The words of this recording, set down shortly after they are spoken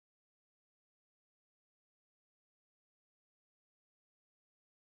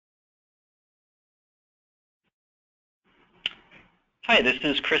Hi, this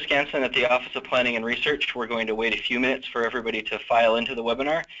is Chris Ganson at the Office of Planning and Research. We're going to wait a few minutes for everybody to file into the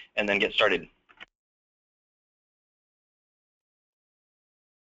webinar and then get started.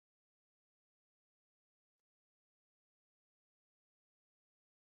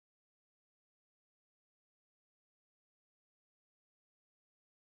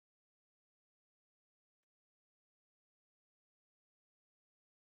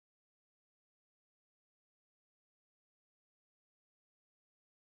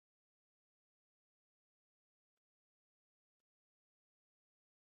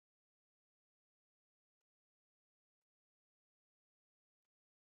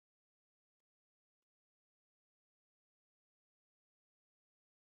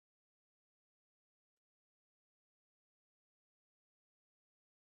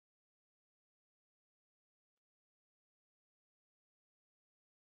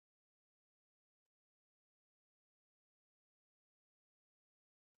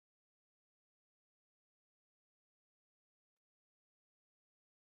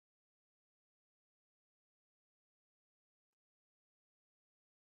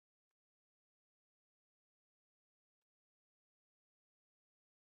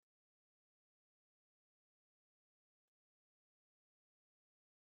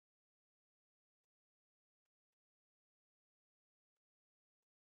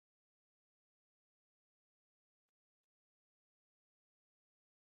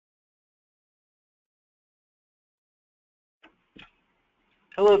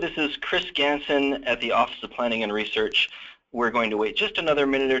 Hello, this is Chris Ganson at the Office of Planning and Research. We're going to wait just another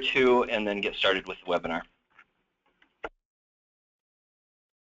minute or two and then get started with the webinar.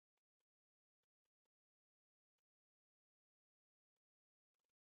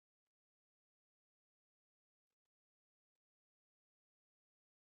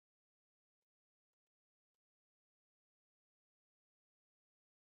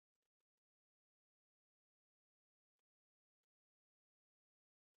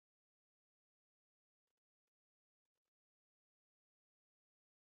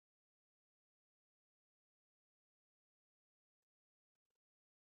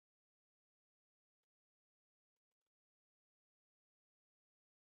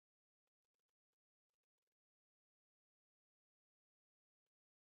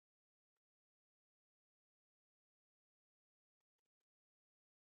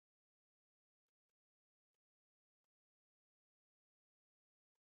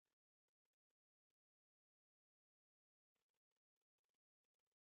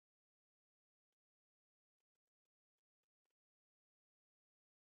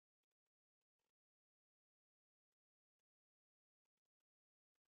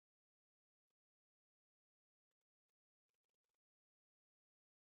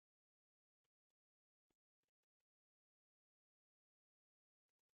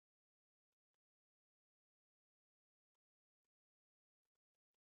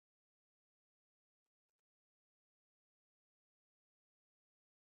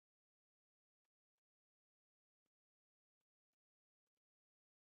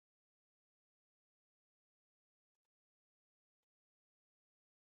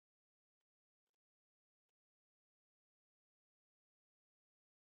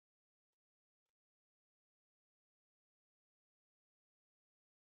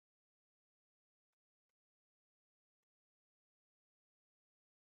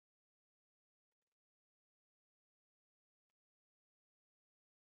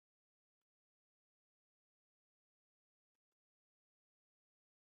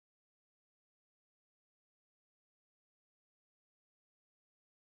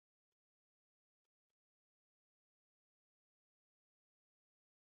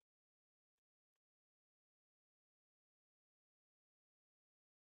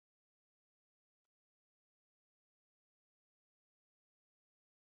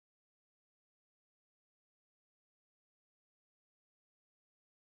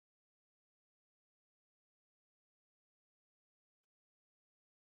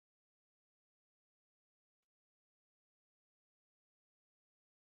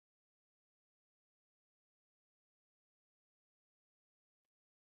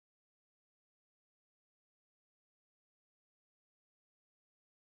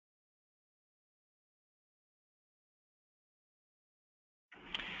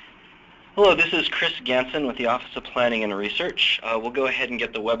 Hello, this is Chris Ganson with the Office of Planning and Research. We'll go ahead and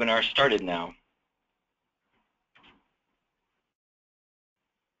get the webinar started now.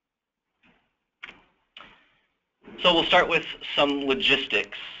 So we'll start with some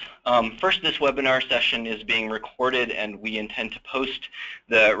logistics. First, this webinar session is being recorded and we intend to post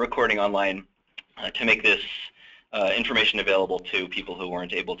the recording online to make this information available to people who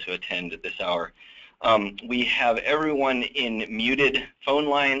weren't able to attend at this hour. We have everyone in muted phone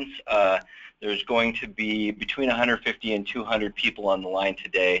lines. There's going to be between 150 and 200 people on the line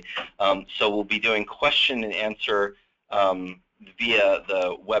today. So we'll be doing question and answer via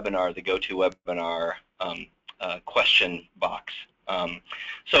the webinar, the GoToWebinar question box.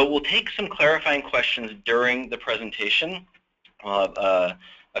 So we'll take some clarifying questions during the presentation. We'll have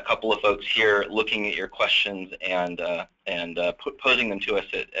a couple of folks here looking at your questions and posing them to us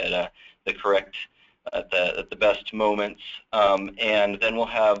at the correct, at the best moments. And then we'll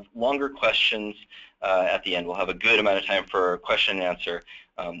have longer questions at the end. We'll have a good amount of time for question and answer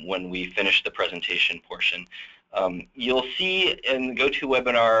when we finish the presentation portion. You'll see in the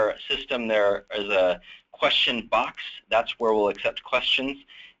GoToWebinar system there is a question box. That's where we'll accept questions.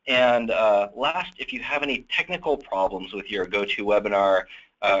 And last, if you have any technical problems with your GoToWebinar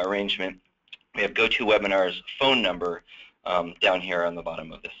arrangement, we have GoToWebinar's phone number down here on the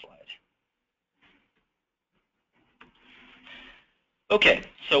bottom of this slide. Okay,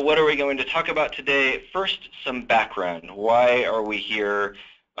 so what are we going to talk about today? First, some background. Why are we here?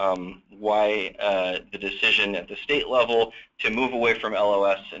 Why the decision at the state level to move away from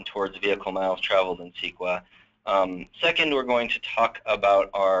LOS and towards vehicle miles traveled in CEQA. Second, we're going to talk about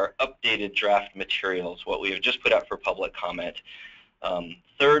our updated draft materials, what we have just put out for public comment.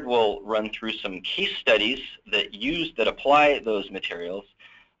 Third, we'll run through some case studies that apply those materials.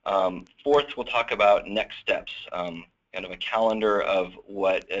 Fourth, we'll talk about next steps, kind of a calendar of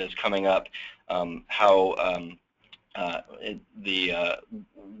what is coming up,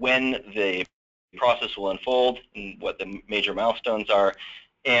 when the process will unfold, and what the major milestones are.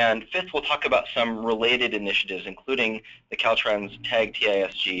 And fifth, we'll talk about some related initiatives, including the Caltrans TAG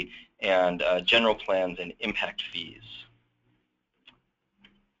TISG and general plans and impact fees.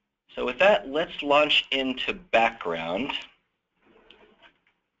 So with that, let's launch into background.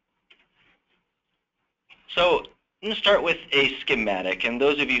 So I'm going to start with a schematic, and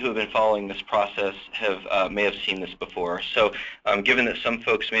those of you who have been following this process may have seen this before. So given that some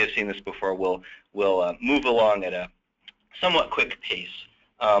folks may have seen this before, we'll move along at a somewhat quick pace.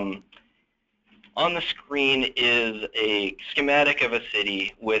 On the screen is a schematic of a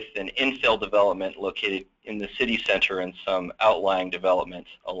city with an infill development located in the city center and some outlying development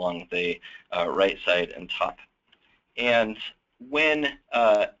along the right side and top. And when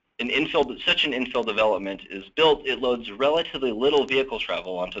such an infill development is built, it loads relatively little vehicle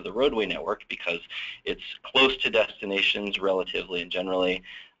travel onto the roadway network because it's close to destinations relatively and generally.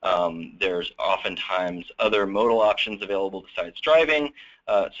 There's oftentimes other modal options available besides driving,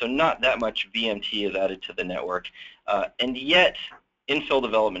 so not that much VMT is added to the network. And yet, infill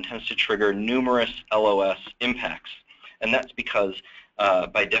development tends to trigger numerous LOS impacts. And that's because,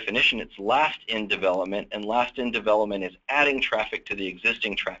 by definition, it's last in development, and last in development is adding traffic to the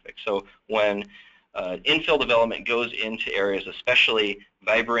existing traffic. So when infill development goes into areas, especially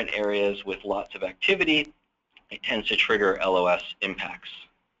vibrant areas with lots of activity, it tends to trigger LOS impacts.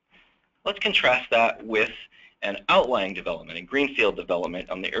 Let's contrast that with an outlying development, a greenfield development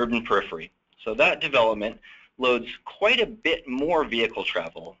on the urban periphery. So that development loads quite a bit more vehicle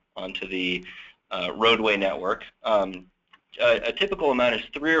travel onto the roadway network. A typical amount is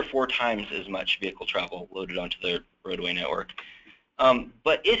 3 or 4 times as much vehicle travel loaded onto the roadway network.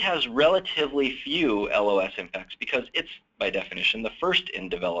 But it has relatively few LOS impacts because it's, by definition, the first in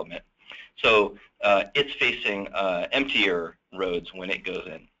development. So it's facing emptier roads when it goes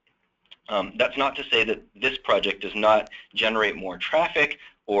in. That's not to say that this project does not generate more traffic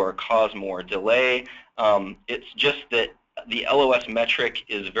or cause more delay. It's just that the LOS metric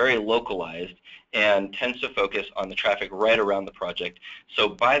is very localized and tends to focus on the traffic right around the project. So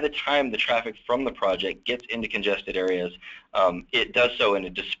by the time the traffic from the project gets into congested areas, it does so in a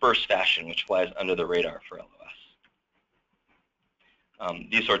dispersed fashion, which flies under the radar for LOS.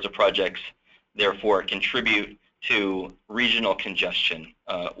 These sorts of projects, therefore, contribute to regional congestion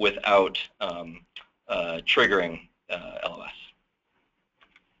without triggering LOS.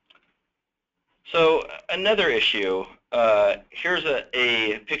 So another issue, here's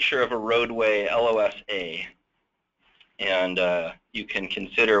a picture of a roadway LOS-A, and you can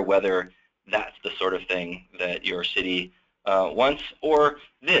consider whether that's the sort of thing that your city wants, or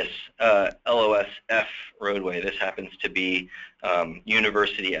this LOS-F roadway. This happens to be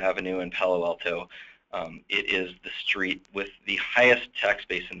University Avenue in Palo Alto. It is the street with the highest tax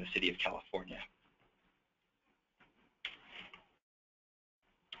base in the city of California.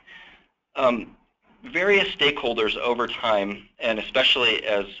 Various stakeholders over time, and especially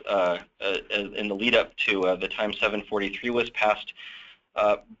as in the lead up to the time 743 was passed,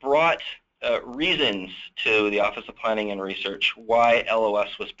 brought reasons to the Office of Planning and Research why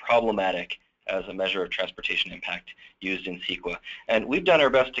LOS was problematic as a measure of transportation impact used in CEQA. And we've done our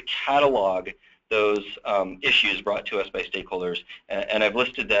best to catalog those issues brought to us by stakeholders, and I've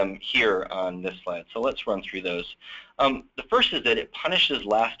listed them here on this slide. So let's run through those. The first is that it punishes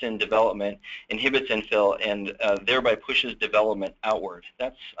last-in development, inhibits infill, and thereby pushes development outward.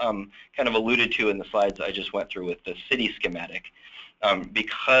 That's kind of alluded to in the slides I just went through with the city schematic.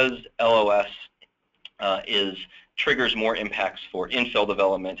 Because LOS triggers more impacts for infill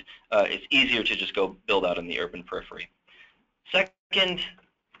development, it's easier to just go build out in the urban periphery. Second,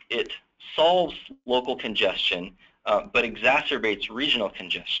 it solves local congestion, but exacerbates regional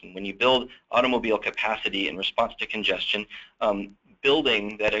congestion. When you build automobile capacity in response to congestion,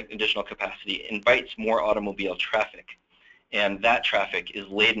 building that additional capacity invites more automobile traffic. And that traffic is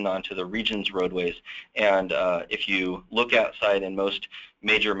laden onto the region's roadways. And if you look outside in most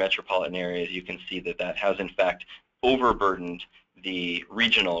major metropolitan areas, you can see that that has, in fact, overburdened the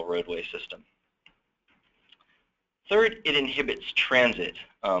regional roadway system. Third, it inhibits transit.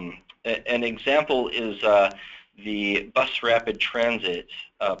 An example is the bus rapid transit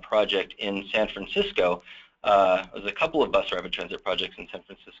project in San Francisco. There's a couple of bus rapid transit projects in San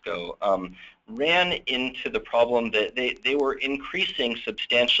Francisco, ran into the problem that they were increasing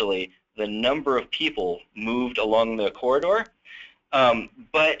substantially the number of people moved along the corridor,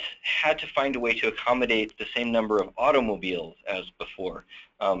 but had to find a way to accommodate the same number of automobiles as before.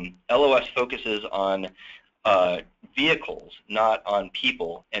 LOS focuses on vehicles, not on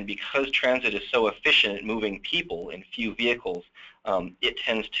people, and because transit is so efficient at moving people in few vehicles, it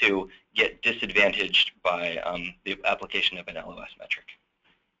tends to get disadvantaged by the application of an LOS metric.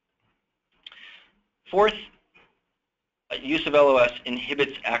 Fourth, use of LOS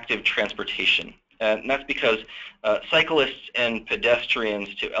inhibits active transportation. And that's because cyclists and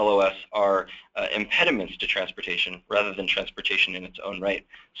pedestrians to LOS are impediments to transportation rather than transportation in its own right.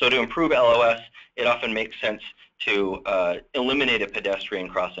 So to improve LOS, it often makes sense to eliminate a pedestrian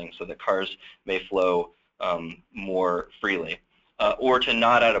crossing so that cars may flow more freely, or to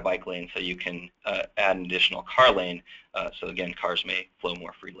not add a bike lane so you can add an additional car lane, so again, cars may flow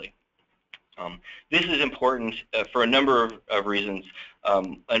more freely. This is important for a number of reasons,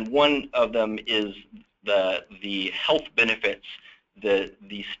 and one of them is the health benefits that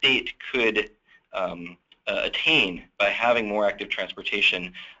the state could attain by having more active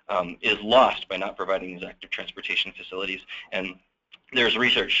transportation is lost by not providing these active transportation facilities. And there's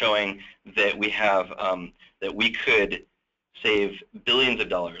research showing that we could save billions of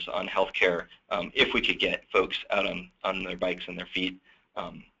dollars on healthcare if we could get folks out on their bikes and their feet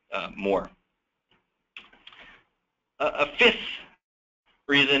more. A fifth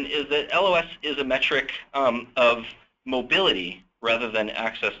reason is that LOS is a metric of mobility rather than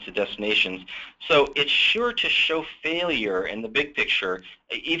access to destinations. So it's sure to show failure in the big picture,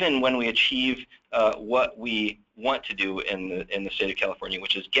 even when we achieve what we want to do in the state of California,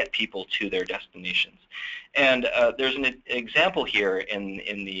 which is get people to their destinations. And there's an example here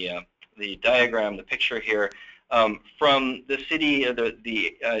in the diagram, the picture here, from the city,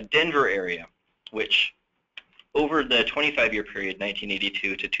 the Denver area, which over the 25-year period,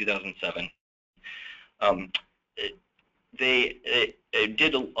 1982 to 2007, they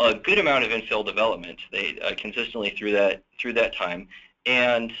did a good amount of infill development. They consistently through that time,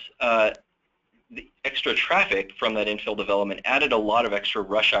 and the extra traffic from that infill development added a lot of extra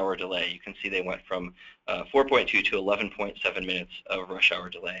rush hour delay. You can see they went from 4.2 to 11.7 minutes of rush hour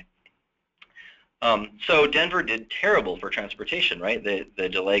delay. So Denver did terrible for transportation, right? The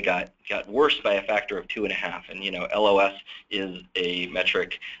delay got worse by a factor of 2.5, and you know LOS is a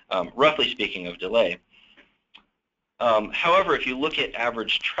metric, roughly speaking, of delay. However, if you look at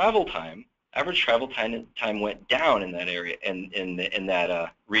average travel time went down in that area, in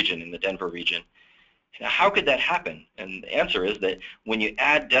that region, in the Denver region. Now, how could that happen? And the answer is that when you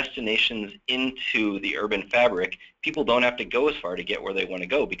add destinations into the urban fabric, people don't have to go as far to get where they want to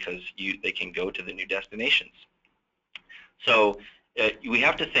go because they can go to the new destinations. So we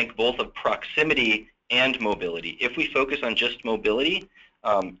have to think both of proximity and mobility. If we focus on just mobility,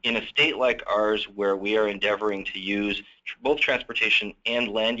 in a state like ours where we are endeavoring to use both transportation and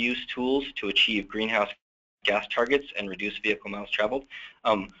land use tools to achieve greenhouse gas targets and reduce vehicle miles traveled,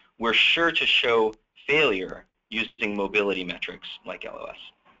 we're sure to show failure using mobility metrics like LOS,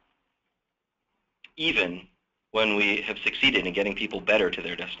 even when we have succeeded in getting people better to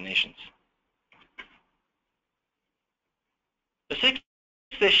their destinations. The sixth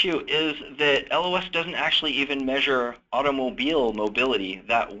issue is that LOS doesn't actually even measure automobile mobility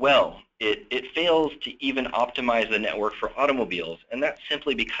that well. it fails to even optimize the network for automobiles, and that's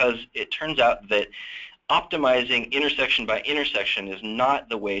simply because it turns out that optimizing intersection by intersection is not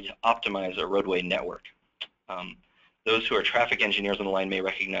the way to optimize a roadway network. Those who are traffic engineers on the line may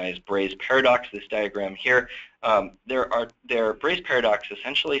recognize Bray's paradox, this diagram here. Bray's paradox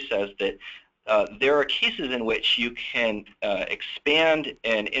essentially says that there are cases in which you can expand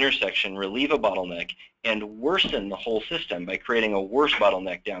an intersection, relieve a bottleneck, and worsen the whole system by creating a worse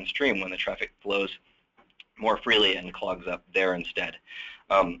bottleneck downstream when the traffic flows more freely and clogs up there instead.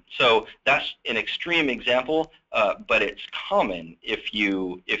 So that's an extreme example, but it's common if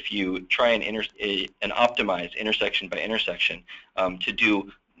you try and optimize intersection by intersection to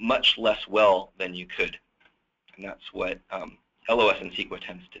do much less well than you could. And that's what LOS and CEQA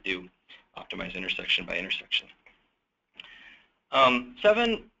tends to do, optimize intersection by intersection.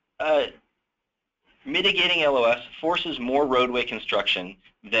 7, mitigating LOS forces more roadway construction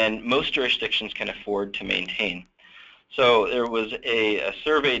than most jurisdictions can afford to maintain. So there was a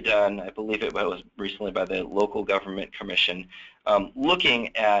survey done, I believe it was recently by the Local Government Commission,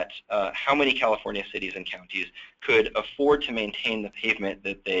 looking at how many California cities and counties could afford to maintain the pavement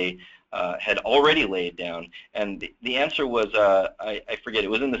that they had already laid down. And the answer was, I forget, it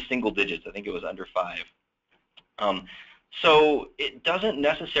was in the single digits. I think it was under 5. So it doesn't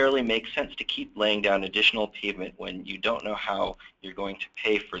necessarily make sense to keep laying down additional pavement when you don't know how you're going to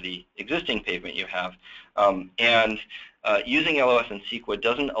pay for the existing pavement you have. Using LOS and CEQA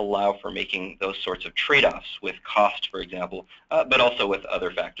doesn't allow for making those sorts of trade-offs with cost, for example, but also with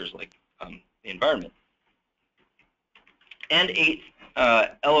other factors like the environment. And 8,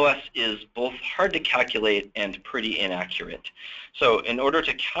 LOS is both hard to calculate and pretty inaccurate. So in order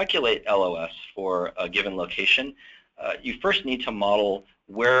to calculate LOS for a given location, you first need to model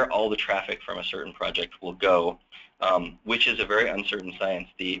where all the traffic from a certain project will go, which is a very uncertain science.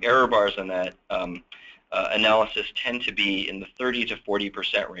 The error bars in that analysis tend to be in the 30 to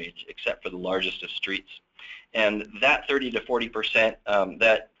 40% range, except for the largest of streets. And that 30 to 40%,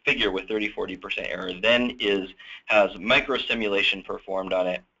 that figure with 30–40% error then has micro-simulation performed on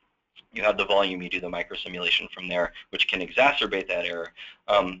it. You have the volume, you do the micro-simulation from there, which can exacerbate that error.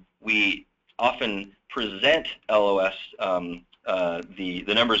 We often present LOS, the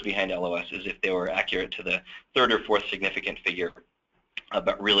numbers behind LOS, as if they were accurate to the 3rd or 4th significant figure,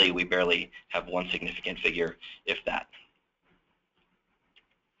 but really we barely have one significant figure, if that.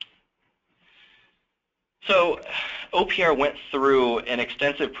 So OPR went through an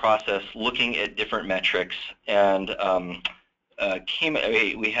extensive process looking at different metrics, and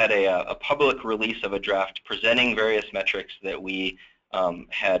we had a public release of a draft presenting various metrics that we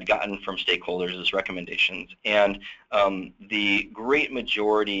had gotten from stakeholders as recommendations. And the great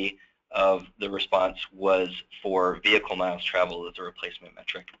majority of the response was for vehicle miles traveled as a replacement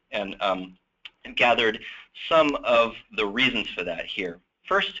metric, and gathered some of the reasons for that here.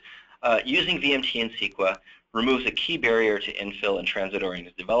 First, using VMT and CEQA removes a key barrier to infill and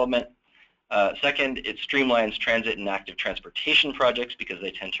transit-oriented development. Second, it streamlines transit and active transportation projects because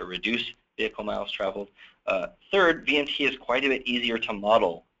they tend to reduce vehicle miles traveled. Third, VMT is quite a bit easier to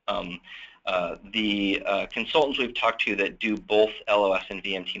model. The consultants we've talked to that do both LOS and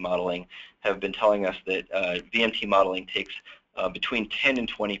VMT modeling have been telling us that VMT modeling takes between 10 and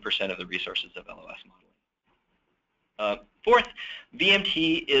 20% of the resources of LOS modeling. Fourth,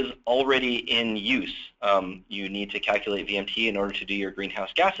 VMT is already in use. You need to calculate VMT in order to do your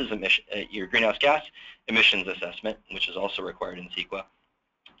greenhouse gas emissions assessment, which is also required in CEQA.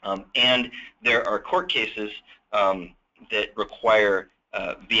 And there are court cases that require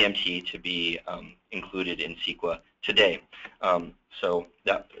VMT to be included in CEQA today. So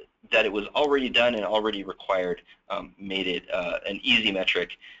that it was already done and already required made it an easy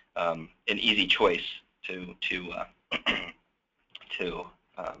metric, an easy choice to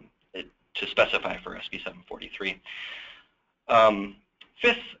specify for SB 743.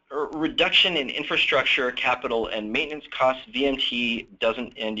 Fifth, reduction in infrastructure, capital, and maintenance costs. VMT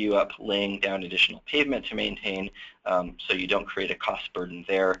doesn't end you up laying down additional pavement to maintain, so you don't create a cost burden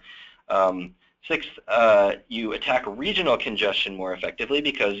there. Sixth, you attack regional congestion more effectively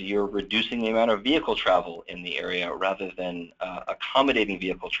because you're reducing the amount of vehicle travel in the area rather than accommodating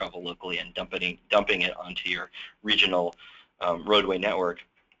vehicle travel locally and dumping it onto your regional roadway network.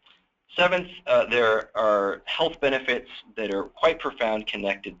 Seventh, there are health benefits that are quite profound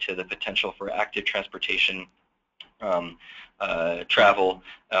connected to the potential for active transportation travel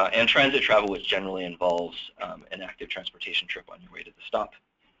and transit travel, which generally involves an active transportation trip on your way to the stop.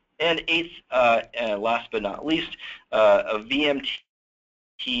 And eighth, and last but not least, a VMT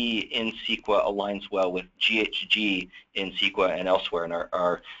in CEQA aligns well with GHG in CEQA and elsewhere, and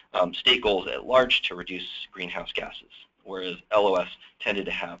our state goals at large to reduce greenhouse gases, whereas LOS tended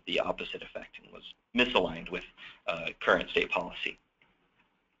to have the opposite effect and was misaligned with current state policy.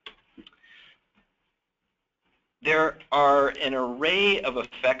 There are an array of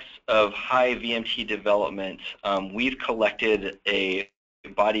effects of high VMT development. We've collected a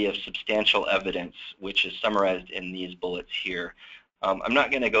body of substantial evidence, which is summarized in these bullets here. I'm not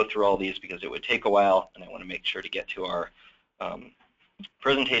going to go through all these because it would take a while, and I want to make sure to get to our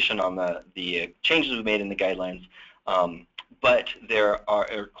presentation on the changes we've made in the guidelines. But there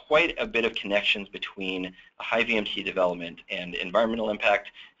are quite a bit of connections between high VMT development and environmental impact,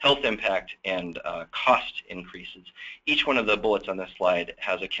 health impact, and cost increases. Each one of the bullets on this slide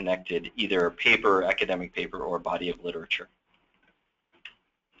has a connected either paper, academic paper, or body of literature.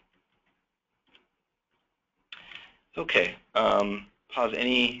 Okay, pause.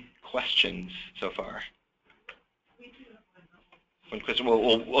 Any questions so far? One question.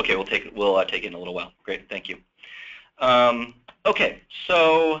 Okay, we'll take it in a little while. Great, thank you. Okay,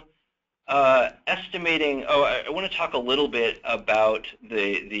 so estimating. Oh, I want to talk a little bit about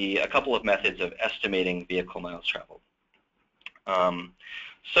a couple of methods of estimating vehicle miles traveled.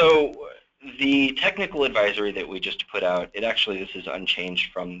 So the technical advisory that we just put out, this is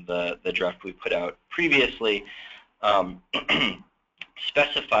unchanged from the draft we put out previously,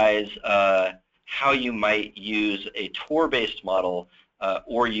 specifies how you might use a tour-based model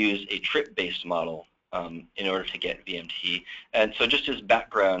or use a trip-based model in order to get VMT. And so just as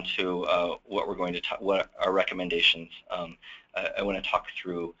background to what we're going to talk, what our recommendations, I want to talk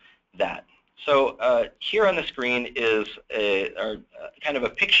through that. So here on the screen is kind of a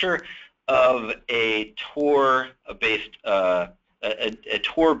picture of a tour-based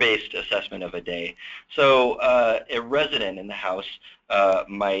assessment of a day. So a resident in the house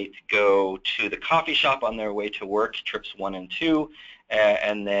might go to the coffee shop on their way to work, trips 1 and 2,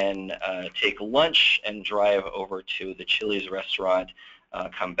 and then take lunch and drive over to the Chili's restaurant,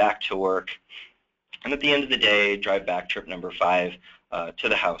 come back to work, and at the end of the day, drive back, trip number 5, to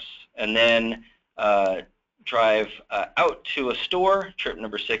the house. And then drive out to a store, trip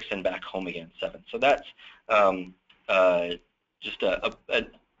number 6, and back home again, 7. So that's just an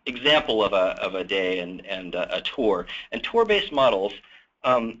example of a day and a tour. And tour-based models,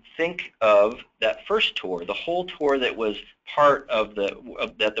 think of that first tour, the whole tour that was part of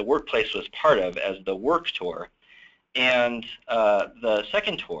that the workplace was part of, as the work tour, and the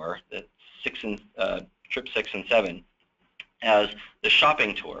second tour, that trip 6 and 7, as the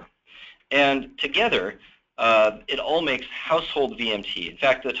shopping tour. And together, it all makes household VMT. In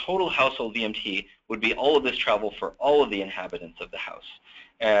fact, the total household VMT would be all of this travel for all of the inhabitants of the house.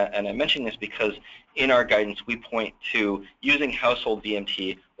 And I mention this because in our guidance, we point to using household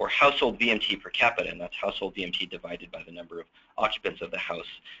VMT or household VMT per capita, and that's household VMT divided by the number of occupants of the house.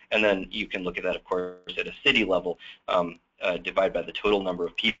 And then you can look at that, of course, at a city level, divide by the total number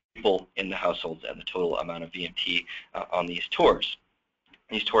of people in the households and the total amount of VMT on these tours.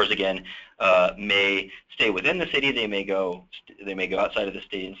 These tours, again, may stay within the city. They may go outside of the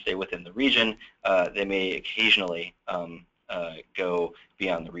state and stay within the region. They may occasionally go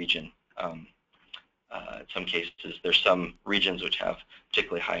beyond the region. In some cases, there's some regions which have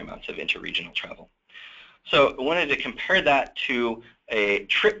particularly high amounts of interregional travel. So I wanted to compare that to a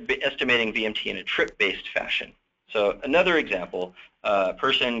estimating VMT in a trip-based fashion. So another example, a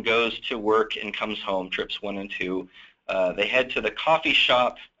person goes to work and comes home, trips 1 and 2. They head to the coffee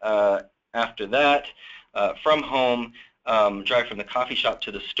shop after that. From home, drive from the coffee shop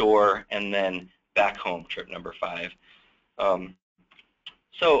to the store, and then back home, trip number 5.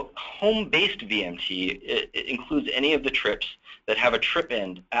 So home-based VMT, it includes any of the trips that have a trip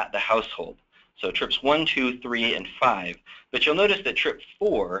end at the household. So trips 1, 2, 3, and 5. But you'll notice that trip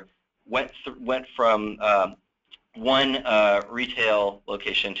 4 went from one retail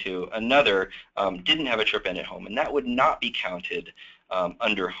location to another, didn't have a trip end at home, and that would not be counted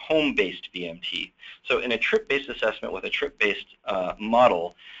under home-based VMT. So in a trip-based assessment with a trip-based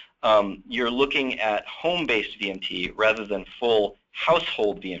model, you're looking at home-based VMT rather than full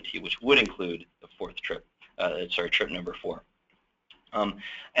household VMT, which would include the trip number 4.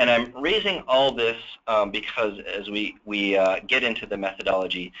 And I'm raising all this because as we get into the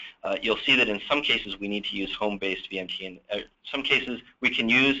methodology, you'll see that in some cases we need to use home-based VMT, and in some cases we can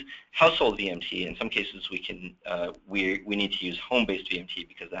use household VMT. In some cases we need to use home-based VMT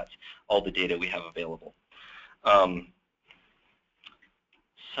because that's all the data we have available.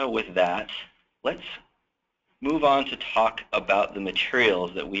 So with that, let's move on to talk about the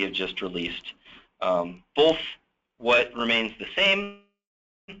materials that we have just released, both what remains the same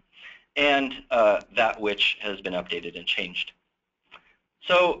and that which has been updated and changed.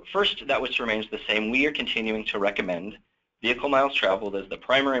 So first, that which remains the same. We are continuing to recommend vehicle miles traveled as the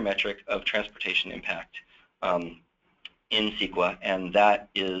primary metric of transportation impact in CEQA, and that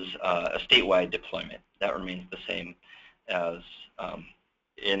is a statewide deployment. That remains the same as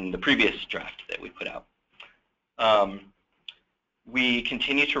in the previous draft that we put out. We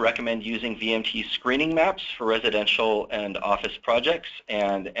continue to recommend using VMT screening maps for residential and office projects,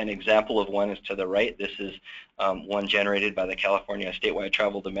 and an example of one is to the right. This is one generated by the California Statewide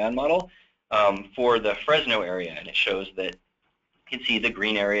Travel Demand Model for the Fresno area, and it shows that you can see the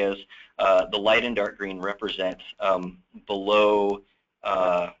green areas. The light and dark green represent below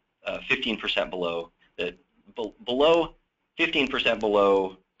 15% below below 15%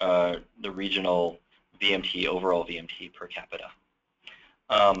 below the regional VMT, overall VMT per capita.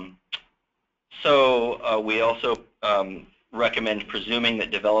 We also recommend presuming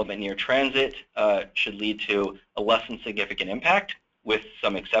that development near transit should lead to a less than significant impact, with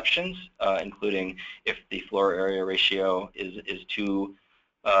some exceptions, including if the floor area ratio is too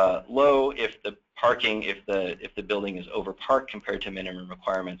low, if the parking, if the building is overparked compared to minimum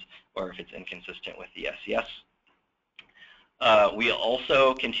requirements, or if it's inconsistent with the SES. We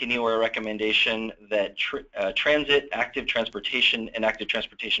also continue our recommendation that transit, active transportation, and active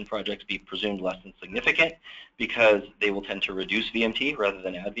transportation projects be presumed less than significant, because they will tend to reduce VMT rather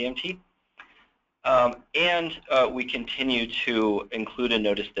than add VMT. We continue to include a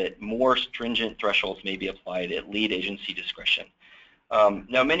notice that more stringent thresholds may be applied at lead agency discretion.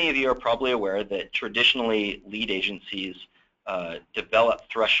 Now, many of you are probably aware that traditionally lead agencies develop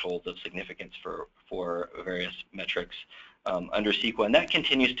thresholds of significance for various metrics under CEQA, and that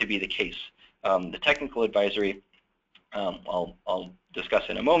continues to be the case. The technical advisory, I'll discuss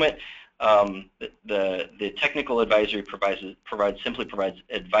in a moment. The technical advisory simply provides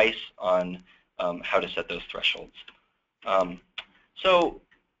advice on how to set those thresholds. Here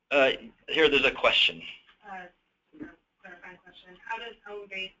there's a question. Clarifying question. How does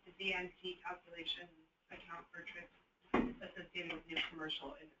home-based VMT calculation account for trips associated with new commercial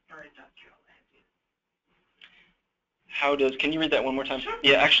or industrial land use? How does, can you read that one more time? Sure.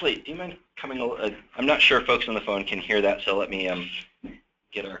 Yeah, actually, do you mind coming I'm not sure if folks on the phone can hear that, so let me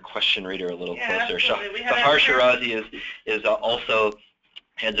get our question reader a little closer. Sahar Shirazi is also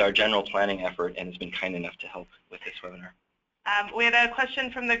heads our general planning effort and has been kind enough to help with this webinar. We had a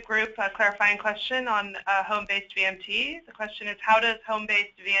question from the group, a clarifying question on home-based VMT. The question is, how does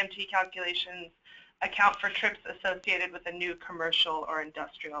home-based VMT calculations account for trips associated with a new commercial or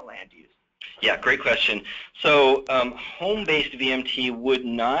industrial land use? Yeah, great question. So home-based VMT would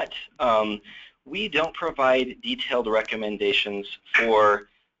not, we don't provide detailed recommendations for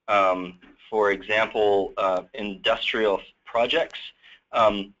example, industrial projects.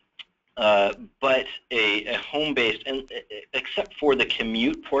 But a home-based, except for the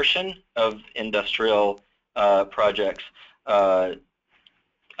commute portion of industrial projects,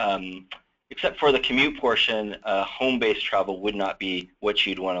 except for the commute portion, home-based travel would not be what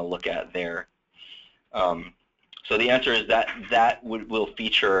you'd want to look at there. So the answer is that will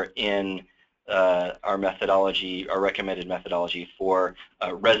feature in our methodology, our recommended methodology for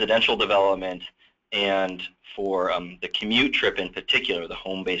residential development, and for the commute trip in particular, the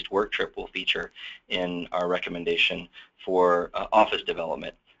home-based work trip will feature in our recommendation for office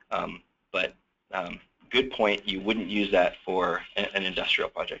development. But good point, you wouldn't use that for an industrial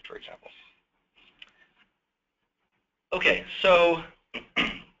project, for example. Okay, so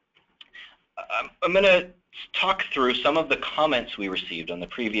I'm going to talk through some of the comments we received on the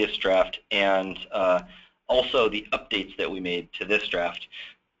previous draft and also the updates that we made to this draft.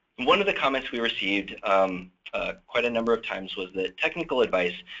 One of the comments we received quite a number of times was that technical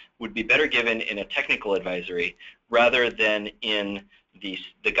advice would be better given in a technical advisory rather than in the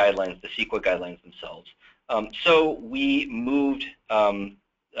guidelines, the CEQA guidelines themselves. So we moved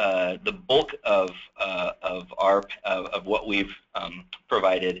the bulk of what we've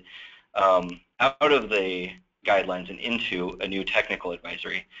provided out of the guidelines and into a new technical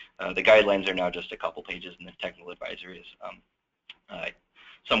advisory. The guidelines are now just a couple pages, and the technical advisory is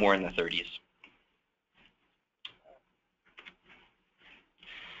somewhere in the 30s.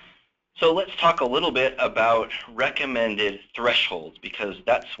 So let's talk a little bit about recommended thresholds, because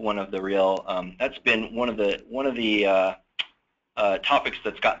that's one of the real, that's been one of the topics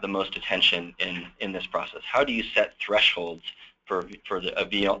that's got the most attention in this process. How do you set thresholds for a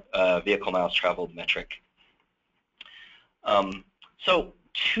vehicle miles traveled metric? So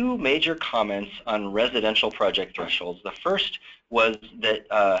two major comments on residential project thresholds. The first was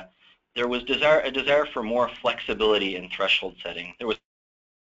that there was a desire for more flexibility in threshold setting. There was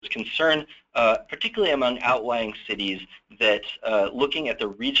concern, particularly among outlying cities, that looking at the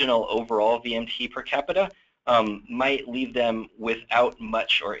regional overall VMT per capita might leave them without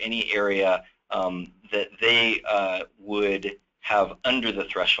much or any area that they would have under the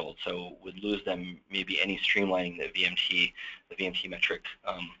threshold, so would lose them maybe any streamlining that the VMT metric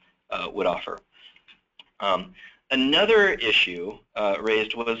would offer. Another issue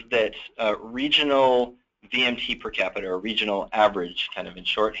raised was that regional VMT per capita, or regional average, kind of in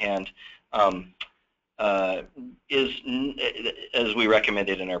shorthand, is, as we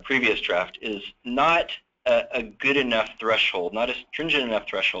recommended in our previous draft, is not a good enough threshold, not a stringent enough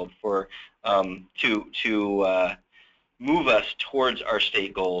threshold for to move us towards our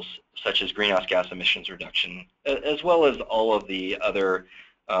state goals, such as greenhouse gas emissions reduction, as well as all of the other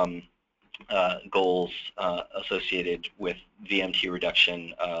goals associated with VMT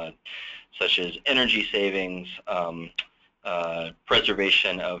reduction, such as energy savings,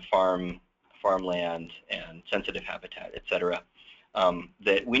 preservation of farmland and sensitive habitat, et cetera,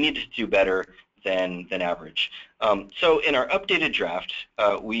 that we need to do better than average. So in our updated draft,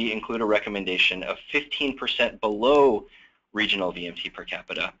 we include a recommendation of 15% below regional VMT per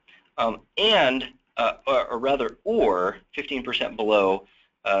capita, and or 15% below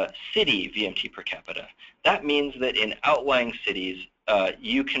city VMT per capita. That means that in outlying cities,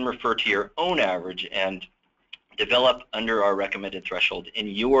 you can refer to your own average and develop under our recommended threshold in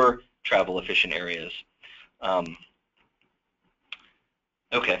your travel efficient areas.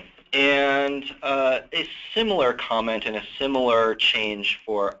 Okay, and a similar comment and a similar change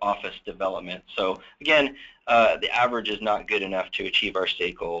for office development. So again, the average is not good enough to achieve our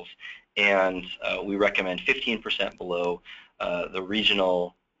state goals, and we recommend 15% below the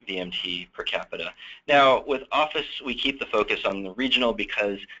regional VMT per capita. Now, with office, we keep the focus on the regional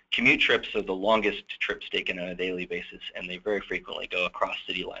because commute trips are the longest trips taken on a daily basis, and they very frequently go across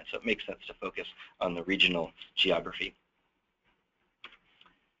city lines, so it makes sense to focus on the regional geography.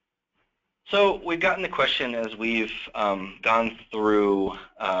 So we've gotten the question as we've gone through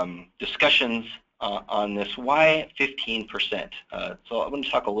discussions on this, why 15%? So I'm going to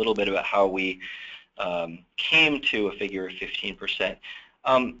talk a little bit about how we came to a figure of 15%.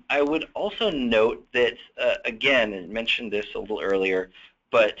 I would also note that, again, I mentioned this a little earlier,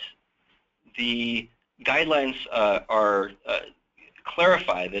 but the guidelines are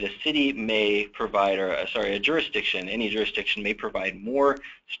clarify that a city may provide, or sorry, a jurisdiction, any jurisdiction may provide more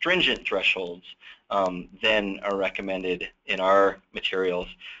stringent thresholds than are recommended in our materials.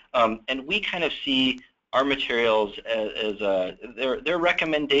 And we kind of see our materials as they're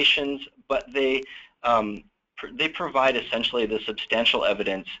recommendations, but they provide essentially the substantial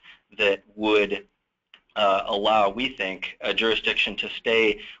evidence that would allow, we think, a jurisdiction to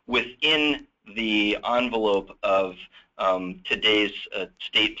stay within the envelope of today's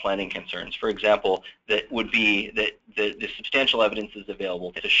state planning concerns. For example, that would be that the substantial evidence is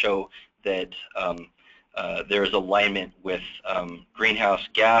available to show that there is alignment with greenhouse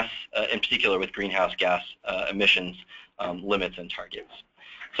gas, in particular with greenhouse gas emissions limits and targets.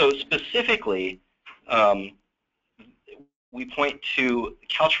 So specifically, we point to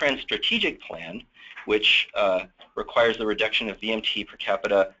Caltrans strategic plan, which requires the reduction of VMT per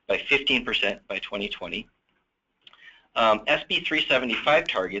capita by 15% by 2020. SB 375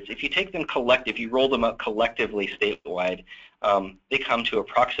 targets, if you take them if you roll them up collectively statewide, they come to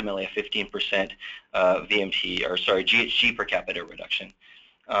approximately a 15% VMT, or sorry, GHG per capita reduction.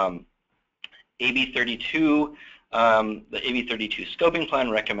 AB 32, the AB 32 scoping plan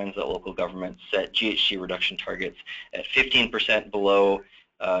recommends that local governments set GHG reduction targets at 15% below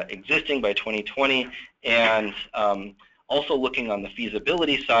existing by 2020, and also looking on the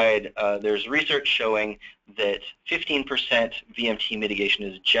feasibility side, there's research showing that 15% VMT mitigation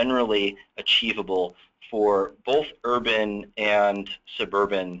is generally achievable for both urban and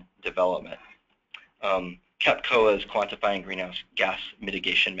suburban development. CEQA's quantifying greenhouse gas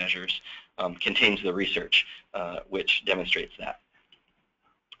mitigation measures contains the research which demonstrates that.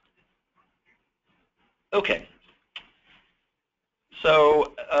 Okay.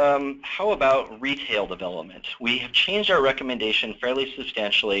 So how about retail development? We have changed our recommendation fairly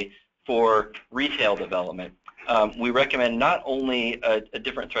substantially for retail development. We recommend not only a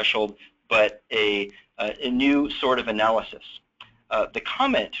different threshold, but a new sort of analysis. The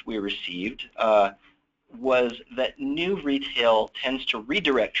comment we received was that new retail tends to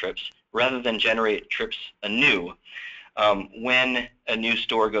redirect trips rather than generate trips anew. When a new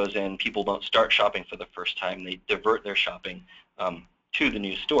store goes in, people don't start shopping for the first time. They divert their shopping to the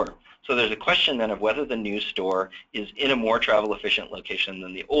new store. So there's a question then of whether the new store is in a more travel efficient location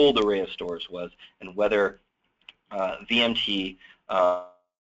than the old array of stores was, and whether VMT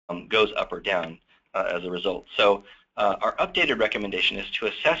goes up or down as a result. So our updated recommendation is to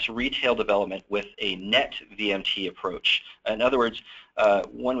assess retail development with a net VMT approach. In other words,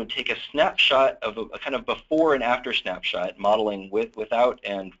 one would take a snapshot of a kind of before and after snapshot, modeling without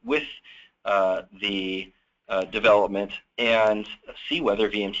and with the development, and see whether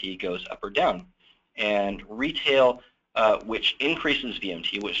VMT goes up or down. And retail, which increases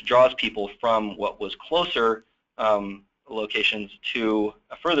VMT, which draws people from what was closer locations to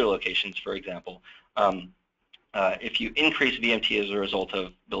further locations, for example. If you increase VMT as a result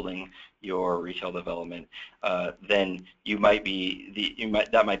of building your retail development, then that might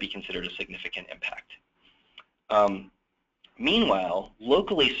be considered a significant impact. Meanwhile,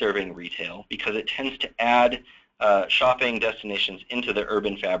 locally serving retail, because it tends to add shopping destinations into the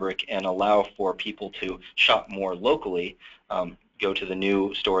urban fabric and allow for people to shop more locally, go to the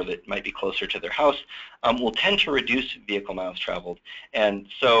new store that might be closer to their house, will tend to reduce vehicle miles traveled. And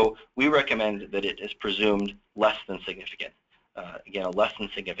so we recommend that it is presumed less than significant. Again, a less than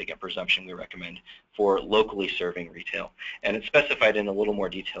significant presumption we recommend for locally serving retail. And it's specified in a little more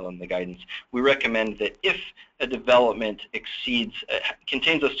detail in the guidance. We recommend that if a development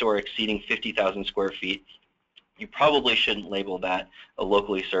contains a store exceeding 50,000 square feet, you probably shouldn't label that a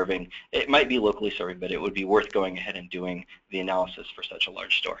locally serving. It might be locally serving, but it would be worth going ahead and doing the analysis for such a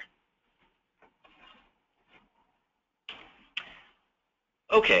large store.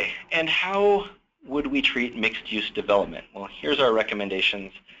 Okay, and how would we treat mixed-use development? Well, here's our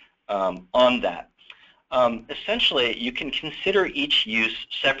recommendations on that. Essentially, you can consider each use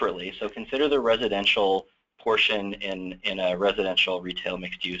separately. So consider the residential portion in a residential retail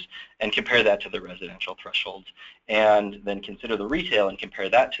mixed use and compare that to the residential thresholds, and then consider the retail and compare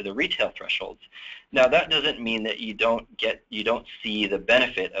that to the retail thresholds. Now that doesn't mean that you don't see the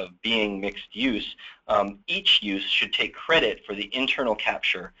benefit of being mixed use. Each use should take credit for the internal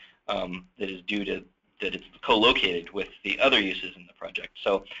capture that is due to that it's co-located with the other uses in the project.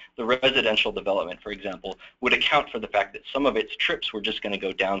 So the residential development, for example, would account for the fact that some of its trips were just going to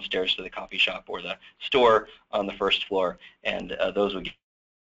go downstairs to the coffee shop or the store on the first floor, and those would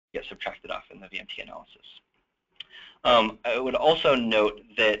get subtracted off in the VMT analysis. I would also note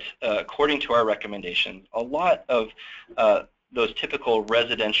that according to our recommendation, a lot of those typical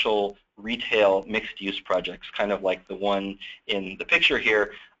residential retail mixed-use projects, kind of like the one in the picture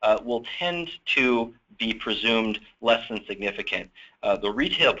here, will tend to be presumed less than significant. The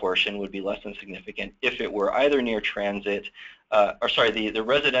retail portion would be less than significant if it were either near transit, the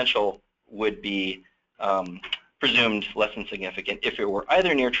residential would be presumed less than significant if it were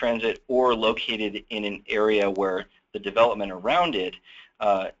either near transit or located in an area where the development around it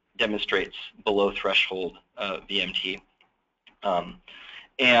demonstrates below threshold VMT.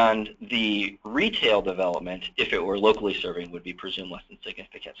 And the retail development, if it were locally serving, would be presumed less than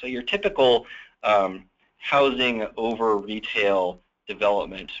significant. So your typical housing over retail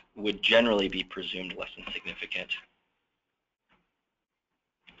development would generally be presumed less than significant.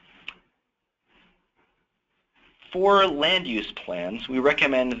 For land use plans, we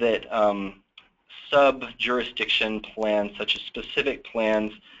recommend that sub-jurisdiction plans, such as specific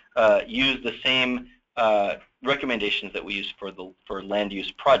plans, use the same recommendations that we use for land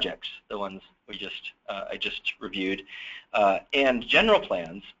use projects, the ones I just reviewed. And general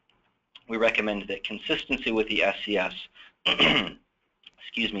plans, we recommend that consistency with the SCS,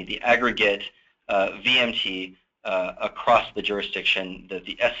 excuse me, the aggregate VMT across the jurisdiction that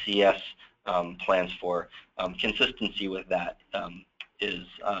the SCS plans for, consistency with that is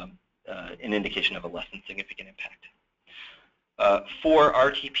an indication of a less than significant impact. For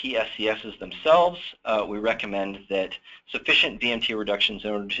RTP SCSs themselves, we recommend that sufficient VMT reductions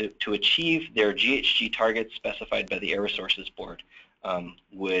in order to achieve their GHG targets specified by the Air Resources Board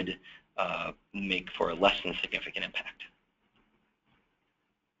would make for a less than significant impact.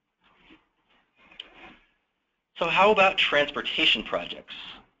 So how about transportation projects?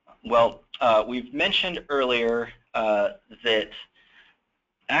 Well, we've mentioned earlier that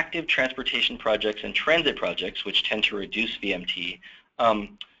active transportation projects and transit projects, which tend to reduce VMT,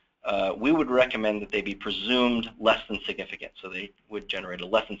 we would recommend that they be presumed less than significant. So they would generate a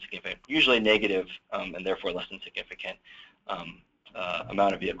less than significant, usually negative, and therefore less than significant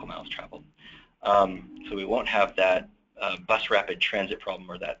amount of vehicle miles traveled. So we won't have that bus rapid transit problem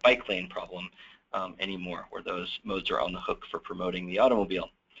or that bike lane problem anymore, where those modes are on the hook for promoting the automobile.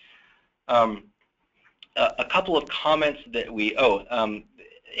 A couple of comments that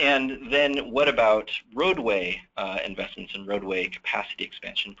and then what about roadway investments and roadway capacity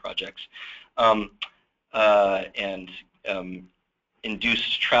expansion projects and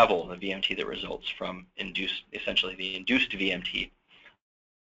induced travel, the VMT that results from essentially the induced VMT.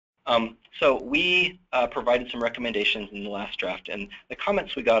 So we provided some recommendations in the last draft, and the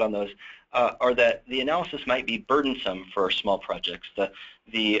comments we got on those are that the analysis might be burdensome for small projects.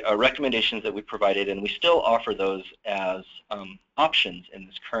 The recommendations that we provided, and we still offer those as options in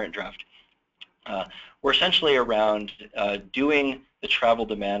this current draft, were essentially around doing the travel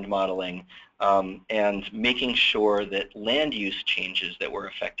demand modeling and making sure that land use changes that were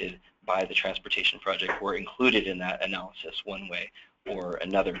affected by the transportation project were included in that analysis one way or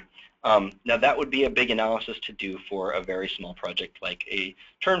another. Now that would be a big analysis to do for a very small project like a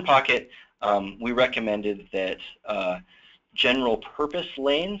turn pocket. We recommended that general purpose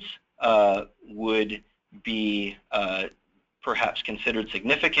lanes would be perhaps considered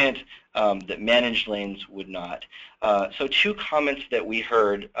significant, that managed lanes would not. So two comments that we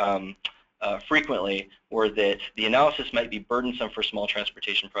heard frequently were that the analysis might be burdensome for small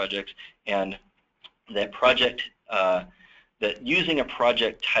transportation projects, and that that using a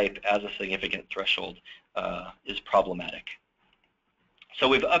project type as a significant threshold is problematic. So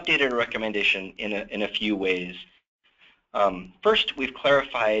we've updated a recommendation in a few ways. First, we've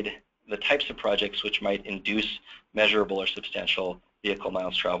clarified the types of projects which might induce measurable or substantial vehicle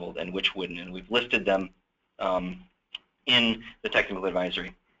miles traveled and which wouldn't, and we've listed them in the technical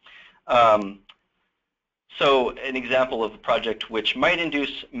advisory. So an example of a project which might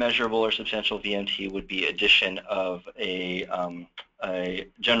induce measurable or substantial VMT would be addition of a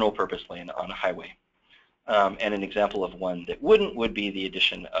general purpose lane on a highway. And an example of one that wouldn't would be the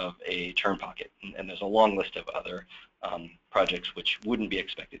addition of a turn pocket. And there's a long list of other projects which wouldn't be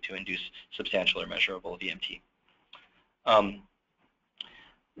expected to induce substantial or measurable VMT.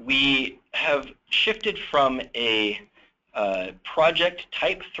 We have shifted from a project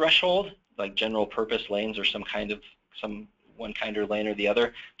type threshold, like general purpose lanes or one kind of lane or the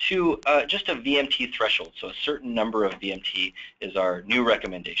other, to just a VMT threshold. So a certain number of VMT is our new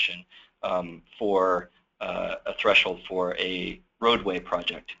recommendation for a threshold for a roadway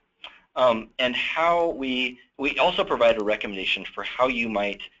project. And how we also provide a recommendation for how you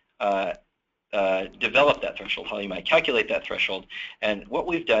might develop that threshold, how you might calculate that threshold. And what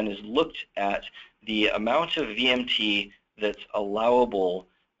we've done is looked at the amount of VMT that's allowable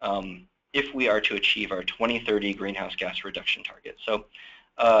if we are to achieve our 2030 greenhouse gas reduction target. So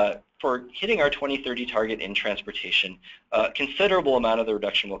for hitting our 2030 target in transportation, a considerable amount of the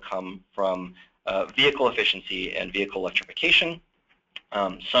reduction will come from vehicle efficiency and vehicle electrification.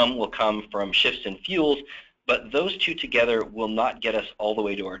 Some will come from shifts in fuels, but those two together will not get us all the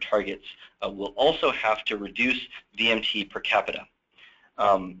way to our targets. We'll also have to reduce VMT per capita.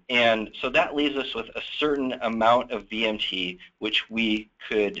 And so that leaves us with a certain amount of VMT which we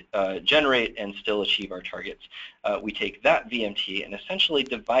could generate and still achieve our targets. We take that VMT and essentially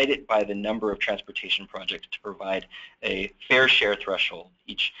divide it by the number of transportation projects to provide a fair share threshold.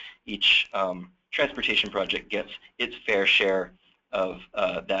 Each transportation project gets its fair share of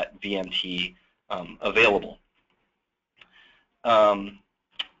that VMT available.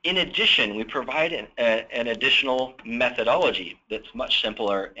 In addition, we provide an additional methodology that's much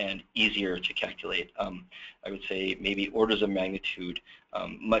simpler and easier to calculate. I would say maybe orders of magnitude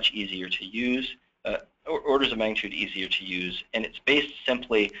much easier to use, orders of magnitude easier to use, and it's based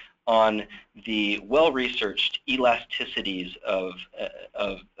simply on the well-researched elasticities of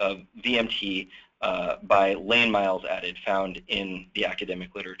VMT by lane miles added found in the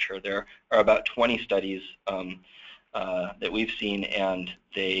academic literature. There are about 20 studies that we've seen, and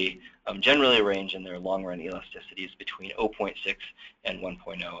they generally range in their long-run elasticities between 0.6 and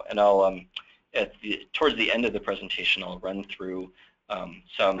 1.0. And I'll, towards the end of the presentation, I'll run through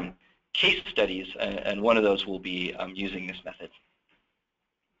some case studies, and one of those will be using this method.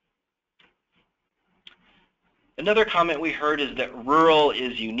 Another comment we heard is that rural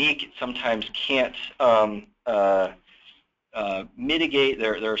is unique. It sometimes can't mitigate.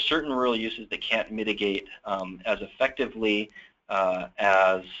 There are certain rural uses that can't mitigate as effectively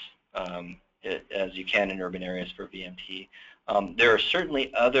as you can in urban areas for VMT. There are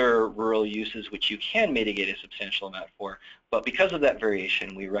certainly other rural uses which you can mitigate a substantial amount for, but because of that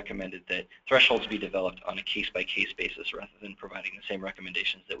variation, we recommended that thresholds be developed on a case-by-case basis rather than providing the same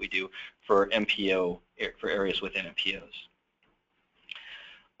recommendations that we do for MPO, for areas within MPOs.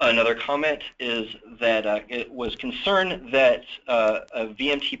 Another comment is that it was concerned that a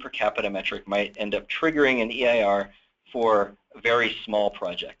VMT per capita metric might end up triggering an EIR for a very small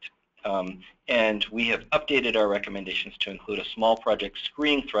project. And we have updated our recommendations to include a small project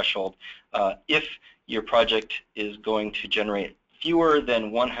screening threshold. If your project is going to generate fewer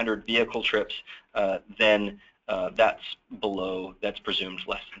than 100 vehicle trips, then that's presumed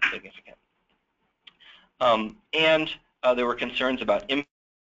less than significant. And there were concerns about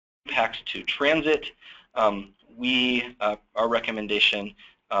impacts to transit, our recommendation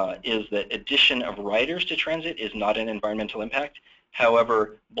is that addition of riders to transit is not an environmental impact.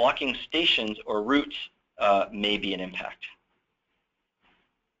 However, blocking stations or routes may be an impact.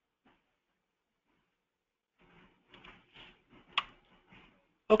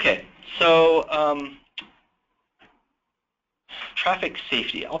 Okay, so traffic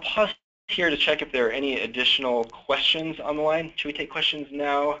safety. I'll pause here to check if there are any additional questions on the line. Should we take questions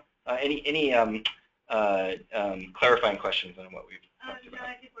now? Any clarifying questions on what we've talked about? No,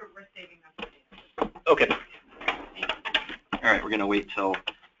 I think we're saving them. Okay. All right, we're going to wait till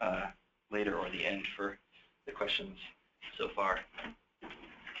later or the end for the questions so far.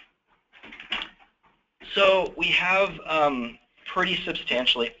 So we have pretty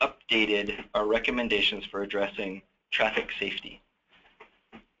substantially updated our recommendations for addressing traffic safety.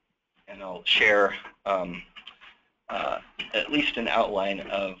 And I'll share at least an outline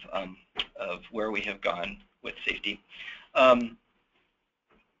of where we have gone with safety.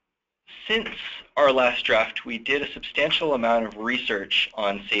 Since our last draft, we did a substantial amount of research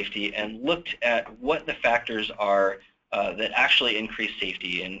on safety and looked at what the factors are that actually increase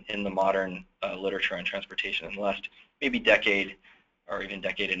safety in the modern literature on transportation in the last maybe decade or even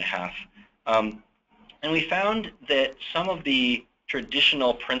decade and a half. And we found that some of the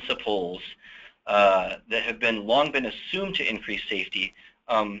traditional principles that have long been assumed to increase safety,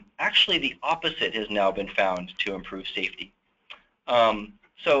 actually the opposite has now been found to improve safety.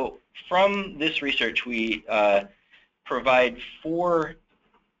 So from this research, we provide 4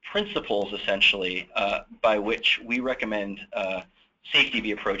 principles, essentially, by which we recommend safety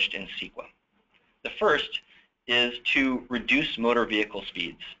be approached in CEQA. The first is to reduce motor vehicle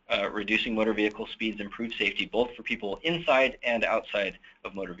speeds. Reducing motor vehicle speeds improves safety both for people inside and outside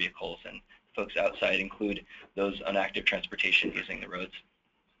of motor vehicles, and folks outside include those on active transportation using the roads.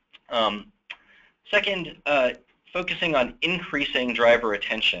 Second, focusing on increasing driver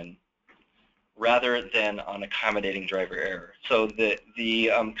attention rather than on accommodating driver error. So the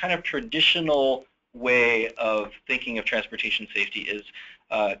kind of traditional way of thinking of transportation safety is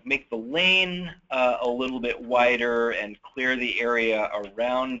make the lane a little bit wider and clear the area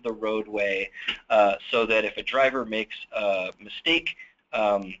around the roadway so that if a driver makes a mistake,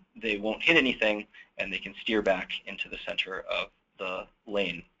 they won't hit anything and they can steer back into the center of the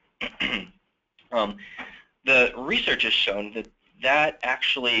lane. The research has shown that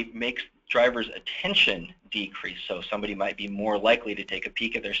actually makes drivers' attention decrease. So somebody might be more likely to take a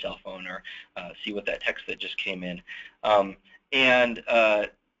peek at their cell phone or see what that text that just came in. And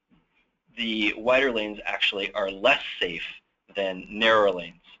the wider lanes actually are less safe than narrow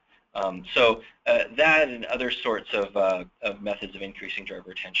lanes. So that and other sorts of methods of increasing driver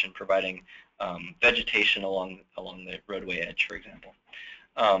attention, providing vegetation along the roadway edge, for example,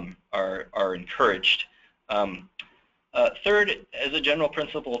 are encouraged. Third, as a general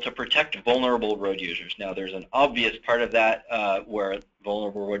principle, to protect vulnerable road users. Now, there's an obvious part of that where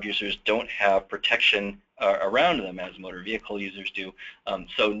vulnerable road users don't have protection around them as motor vehicle users do,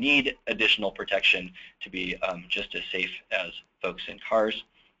 so need additional protection to be just as safe as folks in cars.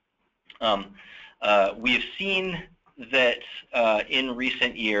 We've seen that in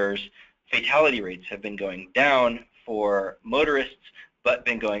recent years, fatality rates have been going down for motorists, but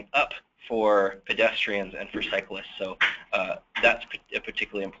been going up for pedestrians and for cyclists. So that's a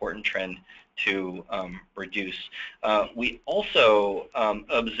particularly important trend to reduce. We also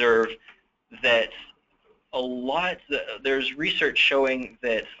observe that there's research showing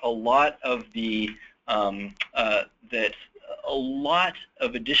that a lot of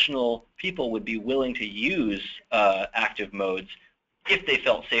additional people would be willing to use active modes if they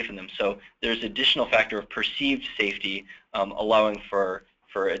felt safe in them. So there's additional factor of perceived safety allowing for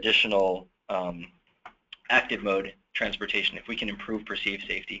additional active mode transportation. If we can improve perceived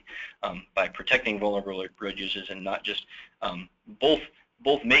safety by protecting vulnerable road users and not just both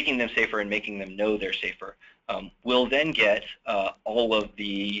making them safer and making them know they're safer, we'll then get all of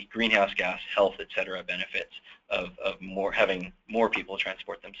the greenhouse gas, health, et cetera, benefits of having more people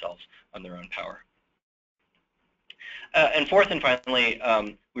transport themselves on their own power. And fourth and finally,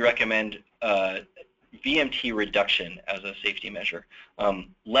 we recommend VMT reduction as a safety measure.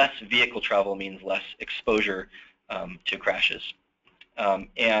 Less vehicle travel means less exposure to crashes.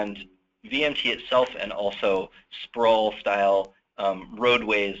 And VMT itself and also sprawl-style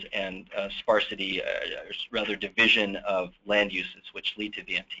roadways and sparsity, rather division of land uses which lead to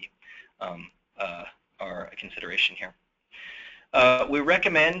VMT are a consideration here. We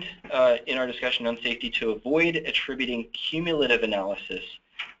recommend in our discussion on safety to avoid attributing cumulative analysis,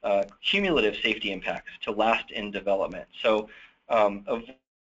 cumulative safety impacts to last in development. So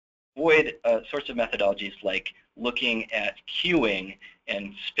avoid sorts of methodologies like looking at queuing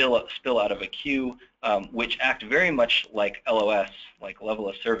and spill out of a queue, which act very much like LOS, like level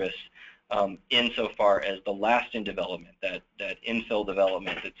of service, insofar as the last in development, that infill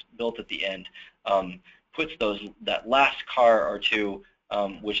development that's built at the end, puts that last car or two,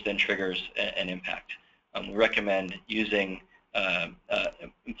 which then triggers an impact. We recommend using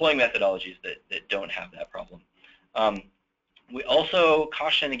employing methodologies that don't have that problem. We also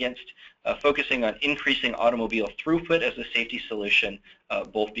caution against focusing on increasing automobile throughput as a safety solution,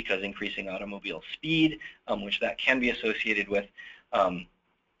 both because increasing automobile speed, which that can be associated with,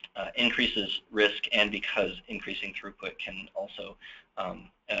 increases risk, and because increasing throughput can also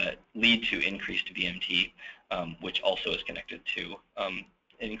lead to increased VMT, which also is connected to an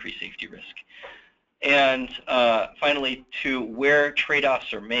increased safety risk. And finally, to where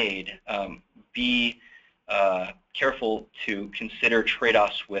trade-offs are made, be careful to consider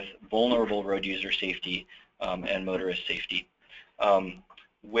trade-offs with vulnerable road user safety and motorist safety.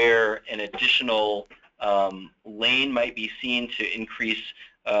 Where an additional lane might be seen to increase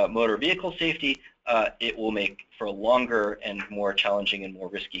motor vehicle safety, it will make for a longer and more challenging and more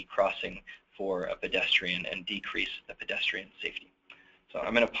risky crossing for a pedestrian and decrease the pedestrian safety. So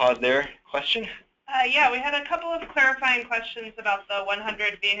I'm going to pause there. Question? Yeah, we had a couple of clarifying questions about the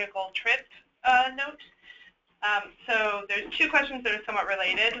 100 vehicle trip note. So there's two questions that are somewhat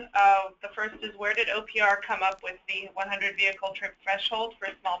related. The first is, where did OPR come up with the 100 vehicle trip threshold for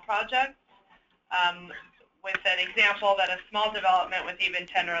small projects? With an example that a small development with even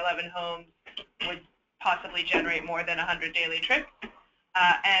 10 or 11 homes would possibly generate more than 100 daily trips.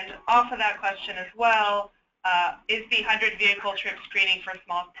 And off of that question as well, is the 100 vehicle trip screening for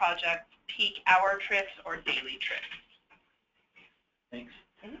small projects peak hour trips or daily trips? Thanks.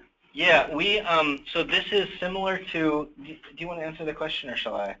 Yeah, so this is similar to, do you want to answer the question or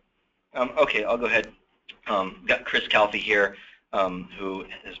shall I? Okay, I'll go ahead. Got Chris Calfee here, who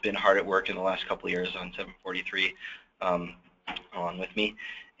has been hard at work in the last couple of years on 743 along with me.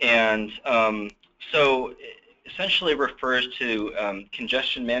 And so essentially refers to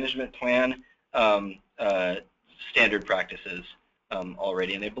congestion management plan standard practices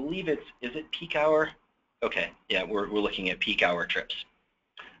already. And I believe is it peak hour? Okay, yeah, we're looking at peak hour trips.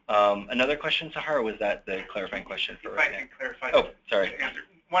 Another question, Sahar, was that the clarifying question for right now? If I can clarify. Oh, sorry.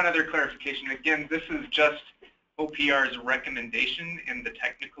 One other clarification. Again, this is just OPR's recommendation in the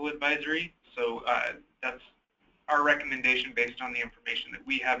technical advisory. So that's our recommendation based on the information that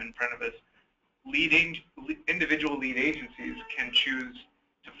we have in front of us. Individual lead agencies can choose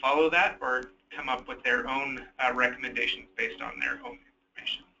to follow that or come up with their own recommendations based on their own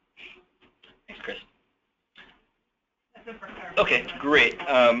information. Thanks, Chris. Okay, great.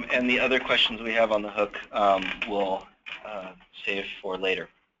 And the other questions we have on the hook we'll save for later.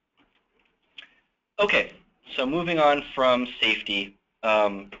 Okay, so moving on from safety,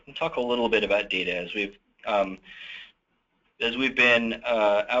 we'll talk a little bit about data. As we've been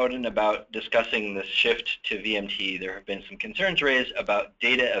out and about discussing this shift to VMT, there have been some concerns raised about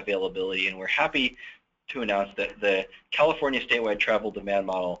data availability, and we're happy to announce that the California statewide travel demand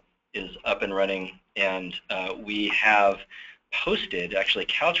model is up and running, and we have posted, actually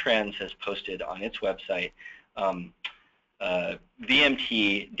Caltrans has posted on its website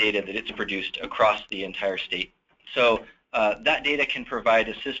VMT data that it's produced across the entire state. So that data can provide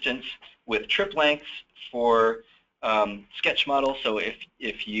assistance with trip lengths for sketch model. So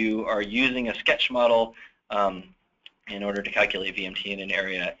if you are using a sketch model in order to calculate VMT in an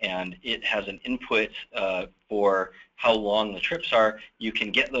area, and it has an input for how long the trips are, you can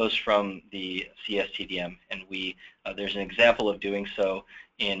get those from the CSTDM, and there's an example of doing so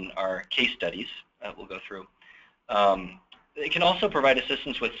in our case studies that we'll go through. It can also provide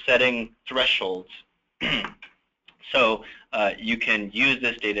assistance with setting thresholds. So you can use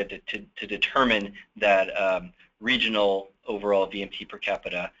this data to determine that regional overall VMT per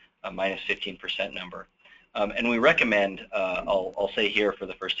capita minus 15% number. And we recommend, I'll say here for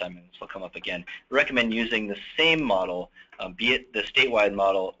the first time, and this will come up again, we recommend using the same model, be it the statewide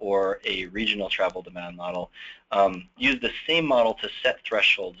model or a regional travel demand model. Use the same model to set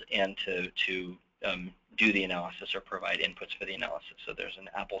thresholds and to do the analysis or provide inputs for the analysis. So there's an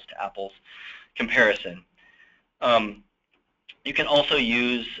apples to apples comparison. You can also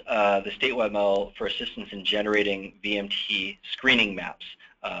use the statewide model for assistance in generating VMT screening maps,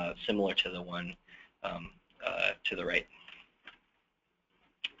 similar to the one to the right.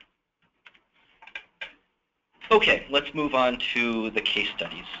 Okay, let's move on to the case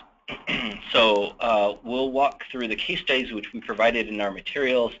studies. So we'll walk through the case studies which we provided in our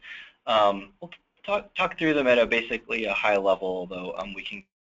materials. We'll talk through them at basically a high level, although we can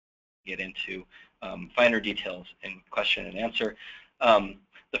get into finer details in question and answer.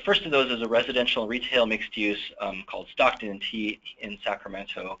 The first of those is a residential and retail mixed use called Stockton & T in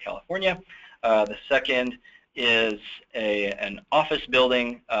Sacramento, California. The second is an office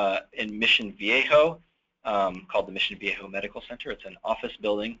building in Mission Viejo called the Mission Viejo Medical Center. It's an office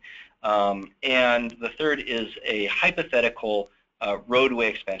building. And the third is a hypothetical roadway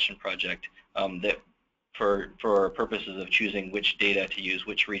expansion project that for purposes of choosing which data to use,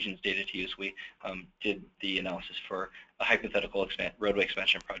 which region's data to use, we did the analysis for a hypothetical roadway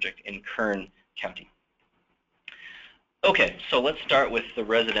expansion project in Kern County. Okay, so let's start with the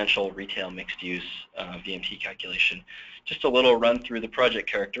residential retail mixed use VMT calculation. Just a little run through the project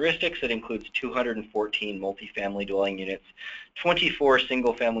characteristics. It includes 214 multifamily dwelling units, 24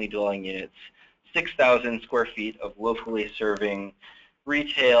 single family dwelling units, 6,000 square feet of locally serving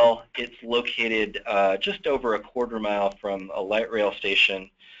retail. It's located just over a quarter mile from a light rail station,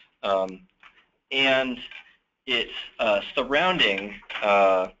 and it's surrounding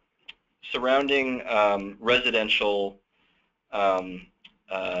residential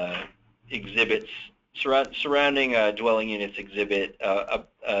exhibits, surrounding dwelling units exhibit a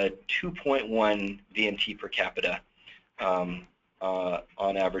 2.1 VMT per capita on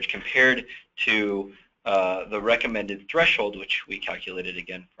average, compared to the recommended threshold, which we calculated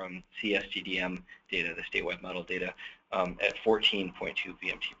again from CSTDM data, the statewide model data, at 14.2 VMT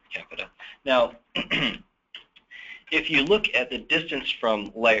per capita. Now, if you look at the distance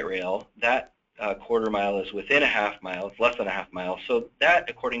from light rail, that quarter mile is within a half mile, it's less than a half mile, so that,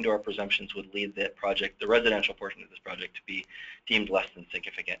 according to our presumptions, would lead that project, the residential portion of this project, to be deemed less than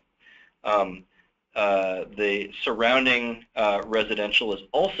significant. The surrounding residential is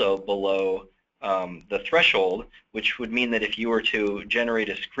also below the threshold, which would mean that if you were to generate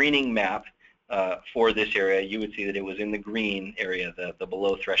a screening map for this area, you would see that it was in the green area, the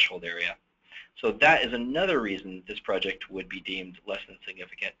below threshold area. So that is another reason this project would be deemed less than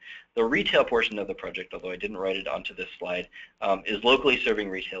significant. The retail portion of the project, although I didn't write it onto this slide, is locally serving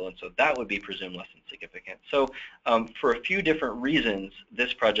retail, and so that would be presumed less than significant. So for a few different reasons,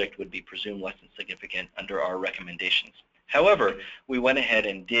 this project would be presumed less than significant under our recommendations. However, we went ahead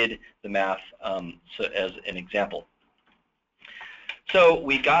and did the math as an example. So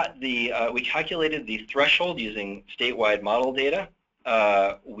we got the we calculated the threshold using statewide model data.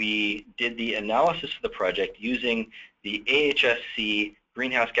 We did the analysis of the project using the AHSC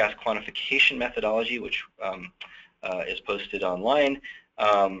greenhouse gas quantification methodology, which is posted online,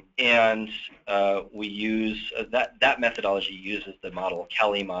 and we use that methodology uses the model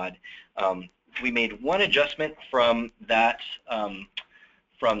CaliMod. We made one adjustment from that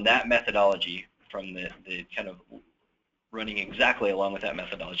methodology, from the kind of running exactly along with that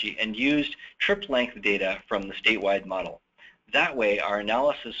methodology, and used trip length data from the statewide model. That way, our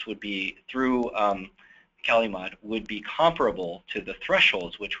analysis would be through CaliMod would be comparable to the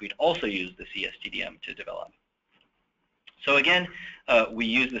thresholds, which we'd also use the CSTDM to develop. So again, we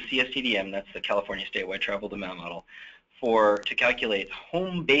use the CSTDM, that's the California Statewide Travel Demand Model, to calculate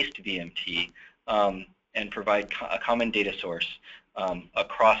home-based VMT and provide a common data source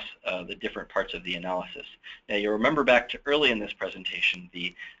across the different parts of the analysis. Now, you'll remember back to early in this presentation,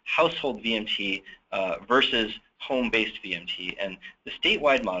 the household VMT versus home-based VMT, and the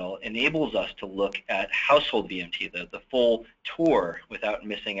statewide model enables us to look at household VMT, the full tour, without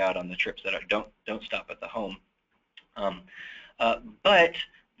missing out on the trips that don't stop at the home. But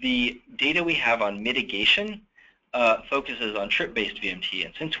the data we have on mitigation focuses on trip-based VMT,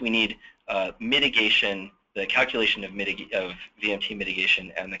 and since we need mitigation, the calculation of VMT mitigation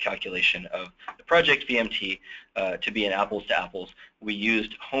and the calculation of the project VMT to be an apples to apples, we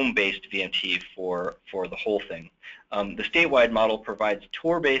used home-based VMT for the whole thing. The statewide model provides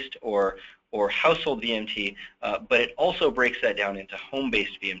tour-based or household VMT, but it also breaks that down into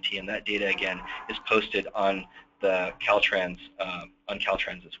home-based VMT, and that data again is posted on the Caltrans on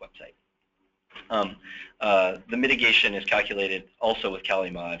Caltrans's website. The mitigation is calculated also with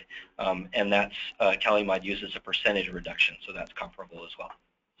CaliMod, and that's CaliMod uses a percentage reduction, so that's comparable as well.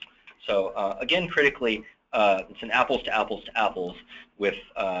 So again, critically, it's an apples to apples to apples with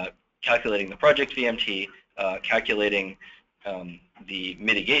calculating the project VMT, calculating the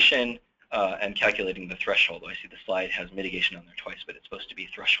mitigation, and calculating the threshold. I see the slide has mitigation on there twice, but it's supposed to be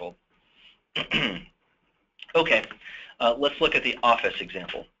threshold. Okay, let's look at the office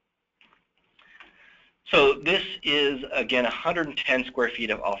example. So this is, again, 110 square feet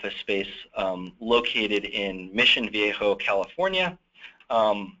of office space located in Mission Viejo, California.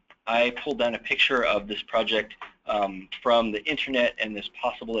 I pulled down a picture of this project from the internet, and it's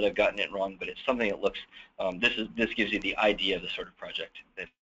possible that I've gotten it wrong, but it's something that looks, this gives you the idea of the sort of project that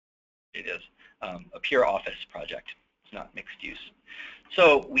it is a pure office project. It's not mixed use.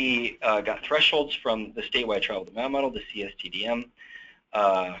 So we got thresholds from the statewide travel demand model, the CSTDM.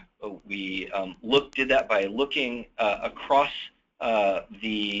 We did that by looking across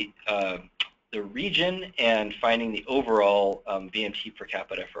the region and finding the overall VMT per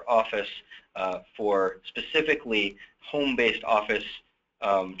capita for office for specifically home-based office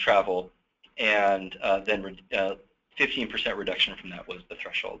travel, and then 15% reduction from that was the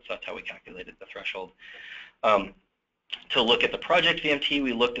threshold. So that's how we calculated the threshold. To look at the project VMT,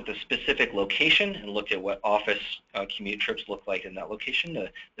 we looked at the specific location and looked at what office commute trips look like in that location.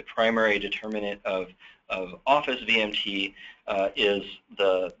 The primary determinant of office VMT is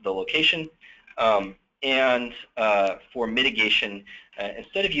the location. And for mitigation,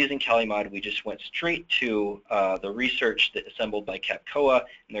 instead of using CaliMod, we just went straight to the research that assembled by CEQA,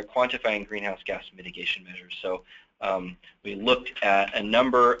 and they're quantifying greenhouse gas mitigation measures. So we looked at a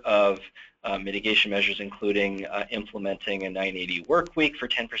number of mitigation measures, including implementing a 980 work week for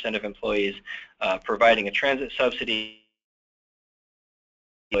 10% of employees, providing a transit subsidy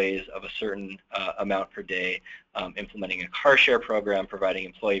of a certain amount per day, implementing a car share program, providing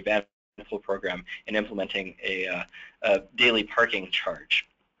employee van program, and implementing a daily parking charge.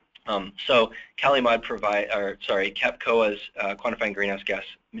 So CaliMod CEQA's quantifying greenhouse gas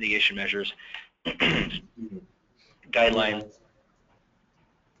mitigation measures guidelines.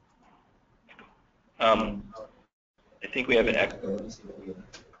 I think we have an echo.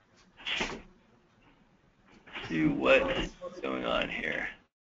 See what's going on here.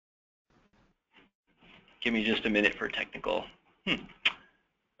 Give me just a minute for technical.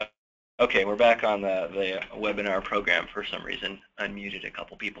 Okay, we're back on the webinar program for some reason. Unmuted a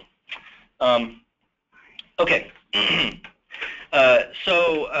couple people. Okay.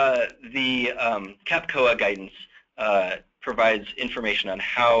 So the CEQA guidance provides information on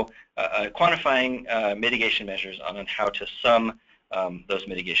how quantifying mitigation measures on how to sum those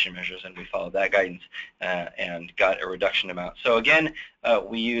mitigation measures, and we followed that guidance and got a reduction amount. So again,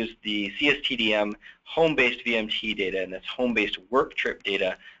 we used the CSTDM home-based VMT data, and that's home-based work trip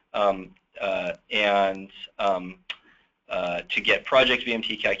data, to get project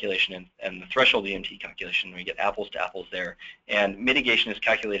VMT calculation and the threshold VMT calculation. We get apples to apples there, and mitigation is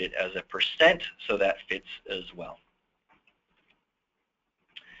calculated as a %, so that fits as well.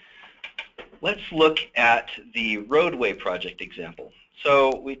 Let's look at the roadway project example.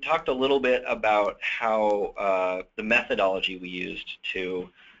 So we talked a little bit about how the methodology we used to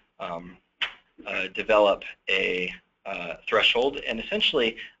develop a threshold, and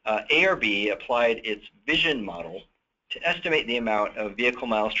essentially ARB applied its vision model to estimate the amount of vehicle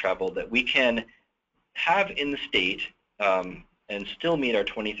miles traveled that we can have in the state and still meet our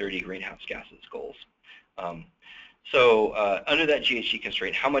 2030 greenhouse gases goals. So under that GHG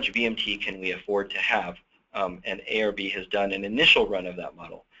constraint, how much VMT can we afford to have? And ARB has done an initial run of that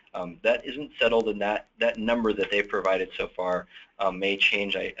model. That isn't settled, and that number that they've provided so far may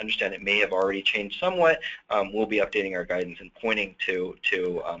change. I understand it may have already changed somewhat. We'll be updating our guidance and pointing to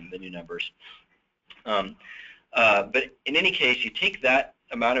the new numbers. But in any case, you take that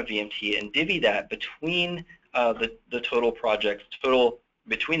amount of VMT and divvy that between the total projects,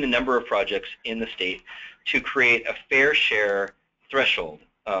 between the number of projects in the state to create a fair share threshold.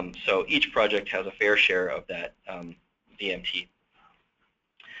 So each project has a fair share of that VMT.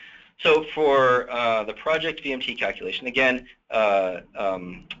 So for the project VMT calculation, again,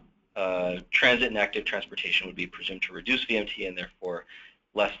 transit and active transportation would be presumed to reduce VMT and therefore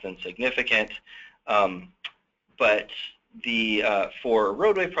less than significant. But for a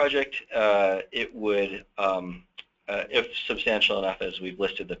roadway project, it would, if substantial enough as we've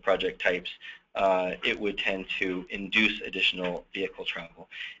listed the project types, it would tend to induce additional vehicle travel.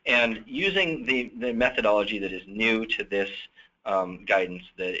 And using the methodology that is new to this guidance,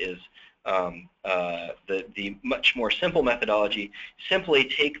 that is the much more simple methodology, simply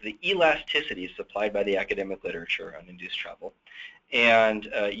take the elasticities supplied by the academic literature on induced travel and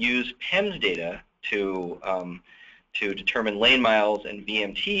use PEMS data to determine lane miles and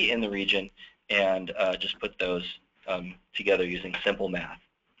VMT in the region, and just put those together using simple math.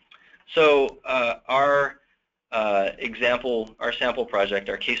 So our sample project,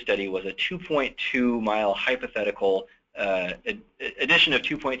 our case study, was a 2.2 mile hypothetical addition of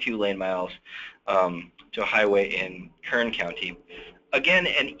 2.2 lane miles to a highway in Kern County. Again,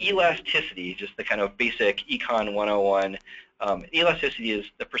 an elasticity, just the kind of basic Econ 101. Elasticity is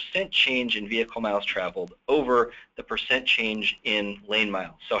the % change in vehicle miles traveled over the % change in lane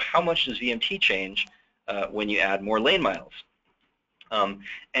miles. So how much does VMT change when you add more lane miles?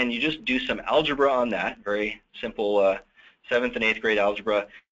 And you just do some algebra on that, very simple 7th and 8th grade algebra.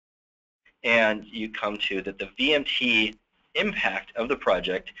 and you come to that the VMT impact of the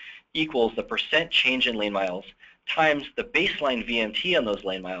project equals the percent change in lane miles times the baseline VMT on those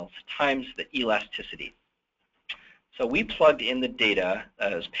lane miles times the elasticity. So we plugged in the data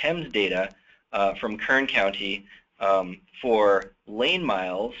as PEMS data from Kern County for lane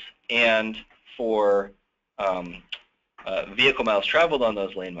miles and for vehicle miles traveled on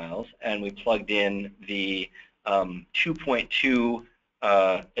those lane miles, and we plugged in the 2.2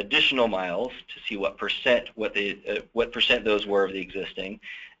 additional miles to see what percent those were of the existing,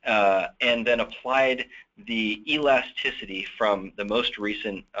 and then applied the elasticity from the most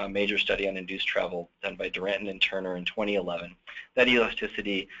recent major study on induced travel done by Duranton and Turner in 2011. That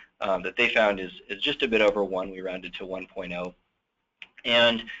elasticity that they found is just a bit over 1. We rounded to 1.0.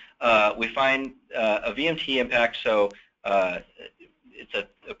 And we find a VMT impact, so it's a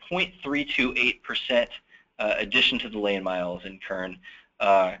 0.328% addition to the lane miles in Kern.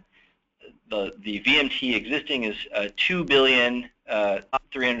 The VMT existing is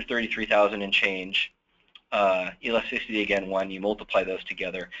 2,333,000 and change. Elasticity again 1. You multiply those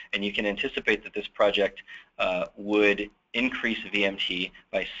together, and you can anticipate that this project would increase VMT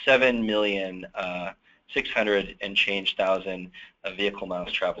by 7,600,000 and change vehicle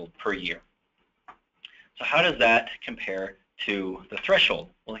miles traveled per year. So how does that compare to the threshold?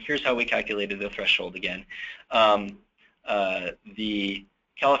 Well, here's how we calculated the threshold again. The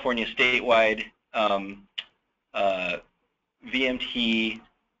California statewide VMT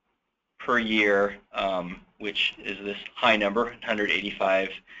per year, which is this high number, 185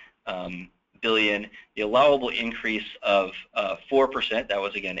 billion. The allowable increase of 4%, that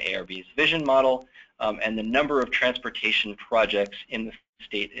was again ARB's vision model, and the number of transportation projects in the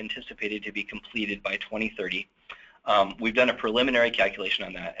state anticipated to be completed by 2030. We've done a preliminary calculation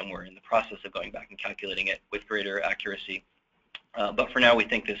on that, and we're in the process of going back and calculating it with greater accuracy. But for now, we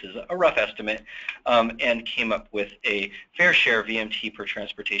think this is a rough estimate, and came up with a fair share VMT per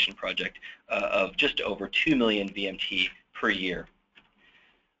transportation project of just over 2 million VMT per year.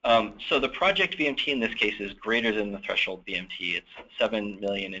 So the project VMT in this case is greater than the threshold VMT. It's 7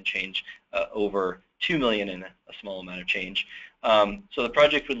 million and change over 2 million and a small amount of change. So the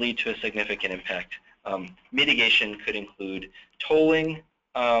project would lead to a significant impact. Mitigation could include tolling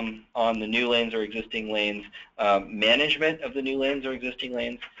on the new lanes or existing lanes, management of the new lanes or existing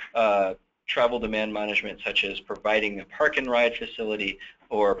lanes, travel demand management such as providing a park and ride facility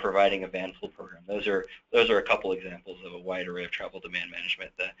or providing a van pool program. Those are a couple examples of a wide array of travel demand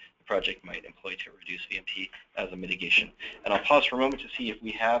management that the project might employ to reduce VMT as a mitigation. And I'll pause for a moment to see if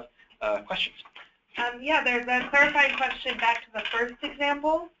we have questions. Yeah, there's a clarifying question back to the first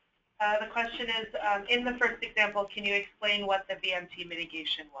example. The question is, in the first example, can you explain what the VMT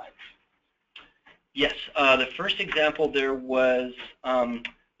mitigation was? Yes, the first example there was the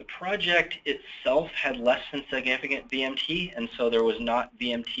project itself had less than significant VMT, and so there was not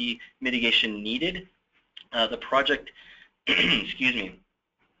VMT mitigation needed. The project, excuse me,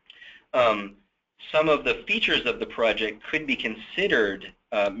 some of the features of the project could be considered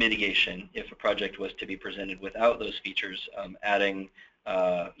mitigation if a project was to be presented without those features, adding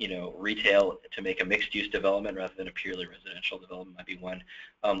retail to make a mixed-use development rather than a purely residential development might be one.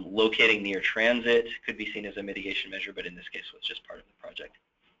 Locating near transit could be seen as a mitigation measure, but in this case was just part of the project.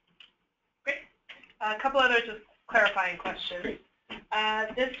 Great. A couple other just clarifying questions. Great.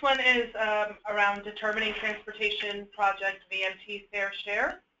 This one is around determining transportation project VMT fair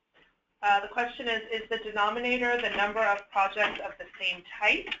share. The question is the denominator the number of projects of the same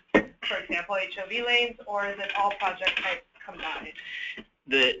type, for example, HOV lanes, or is it all project types combined?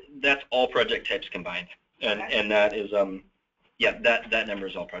 That's all project types combined, and that is yeah, that number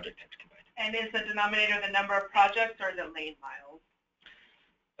is all project types combined. And is the denominator the number of projects or the lane miles?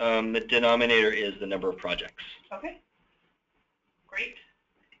 The denominator is the number of projects. Okay. Great.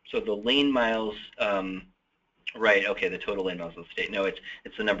 So the lane miles, right? Okay, the total lane miles of the state. No, it's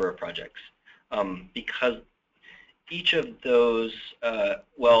the number of projects, because each of those,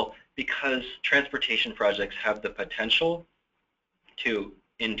 because transportation projects have the potential to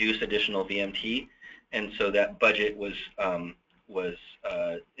induce additional VMT, and so that budget was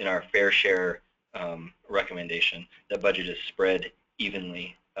in our fair share recommendation. That budget is spread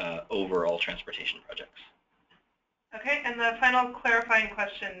evenly over all transportation projects. Okay, and the final clarifying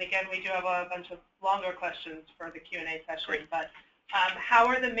question, again, we do have a bunch of longer questions for the Q&A session, Great. But how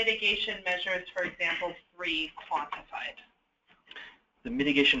are the mitigation measures for example 3 quantified? The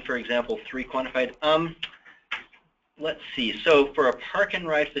mitigation for example 3 quantified? Let's see. So for a park and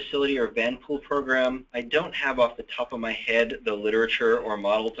ride facility or van pool program, I don't have off the top of my head the literature or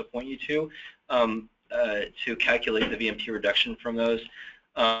model to point you to calculate the VMT reduction from those.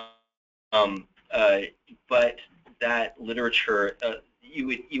 but that literature, you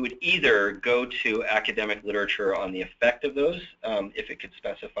would either go to academic literature on the effect of those, if it could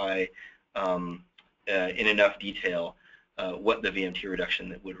specify in enough detail what the VMT reduction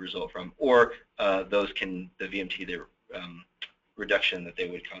that would result from, or the VMT reduction that they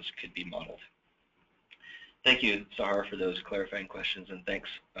would cause could be modeled. Thank you, Sahar, for those clarifying questions, and thanks,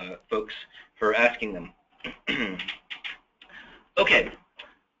 folks, for asking them. Okay,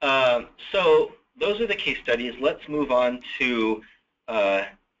 so those are the case studies. Let's move on to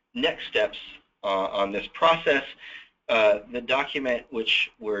next steps on this process. The document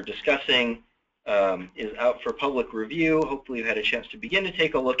which we're discussing is out for public review. Hopefully you've had a chance to begin to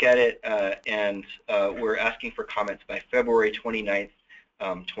take a look at it, and we're asking for comments by February 29th,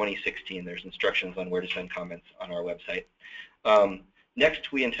 2016. There's instructions on where to send comments on our website.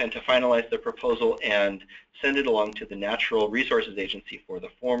 Next, we intend to finalize the proposal and send it along to the Natural Resources Agency for the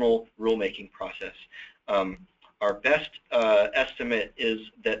formal rulemaking process. Our best estimate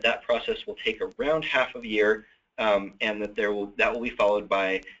is that that process will take around half a year, and that that will be followed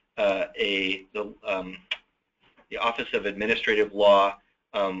by the Office of Administrative Law,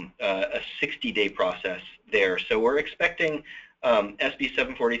 a 60-day process there. So we're expecting SB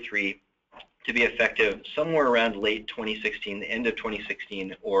 743 to be effective somewhere around late 2016, the end of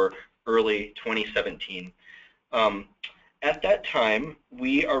 2016, or early 2017. At that time,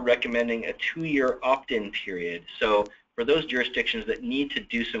 we are recommending a 2-year opt-in period. So for those jurisdictions that need to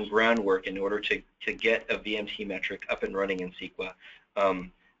do some groundwork in order to get a VMT metric up and running in CEQA,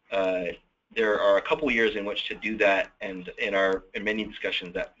 there are a couple years in which to do that, and in many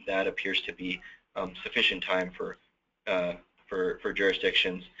discussions that appears to be sufficient time for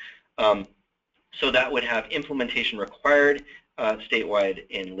jurisdictions. So that would have implementation required statewide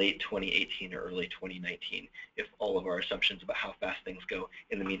in late 2018 or early 2019, if all of our assumptions about how fast things go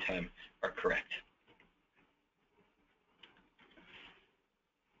in the meantime are correct.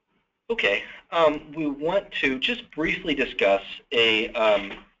 Okay, we want to just briefly discuss a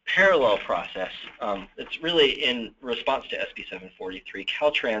parallel process. It's really in response to SB 743.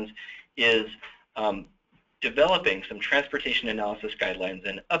 Caltrans is developing some transportation analysis guidelines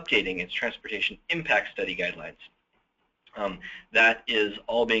and updating its transportation impact study guidelines. That is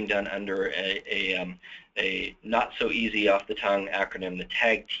all being done under a not so easy off the tongue acronym, the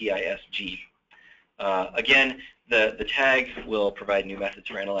TAG TISG. Again, the TAG will provide new methods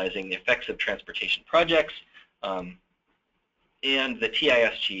for analyzing the effects of transportation projects, and the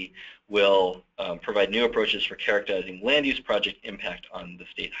TISG will provide new approaches for characterizing land use project impact on the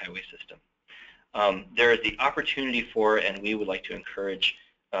state highway system. There is the opportunity for, and we would like to encourage,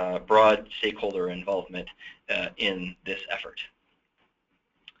 broad stakeholder involvement in this effort.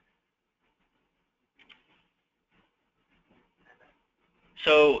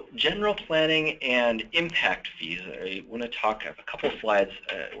 So general planning and impact fees, I want to talk, I have a couple slides,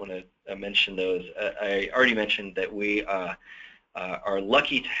 I want to mention those. I already mentioned that we are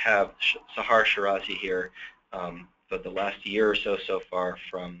lucky to have Sahar Shirazi here for the last year or so far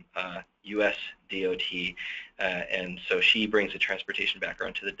from US DOT, and so she brings a transportation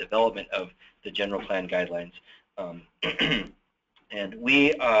background to the development of the general plan guidelines. And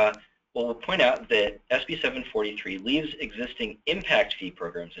we will point out that SB 743 leaves existing impact fee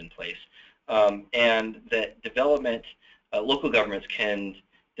programs in place, and that local governments can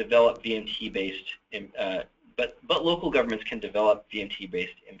develop VMT-based, but local governments can develop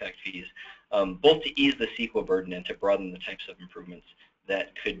VMT-based impact fees, both to ease the CEQA burden and to broaden the types of improvements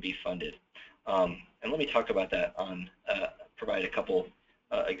that could be funded. And let me talk about that provide a couple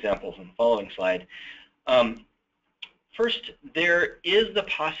examples in the following slide. First, there is the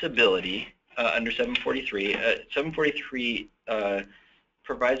possibility under 743, 743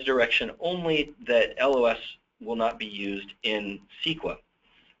 provides direction only that LOS will not be used in CEQA.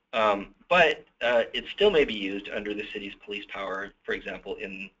 But it still may be used under the city's police power, for example,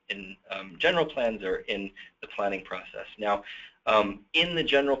 in general plans or in the planning process. Now, in the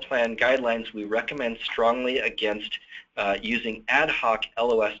general plan guidelines, we recommend strongly against using ad hoc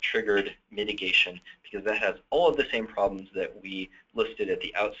LOS-triggered mitigation, because that has all of the same problems that we listed at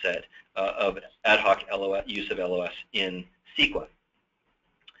the outset of ad hoc use of LOS in CEQA.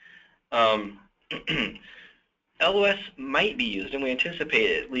 LOS might be used, and we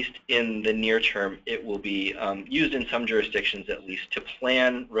anticipate, at least in the near term, it will be used in some jurisdictions at least to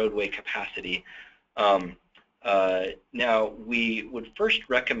plan roadway capacity. Now, we would first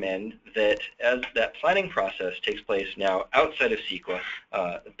recommend that as that planning process takes place now outside of CEQA,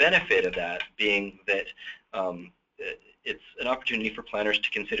 the benefit of that being that it's an opportunity for planners to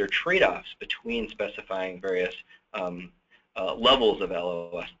consider trade-offs between specifying various levels of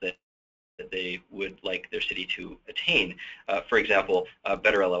LOS that that they would like their city to attain. For example,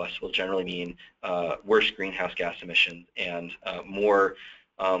 better LOS will generally mean worse greenhouse gas emissions and more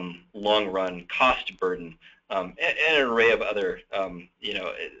long-run cost burden, and an array of other,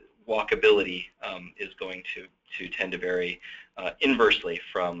 walkability is going to tend to vary inversely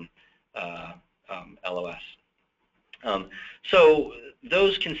from LOS. So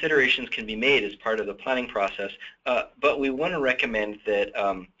those considerations can be made as part of the planning process, but we want to recommend that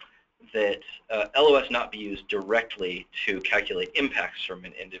LOS not be used directly to calculate impacts from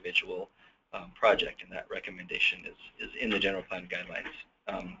an individual project, and that recommendation is in the general plan guidelines.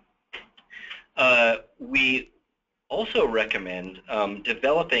 We also recommend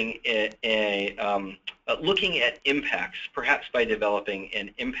developing looking at impacts, perhaps by developing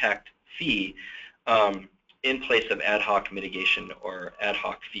an impact fee in place of ad hoc mitigation or ad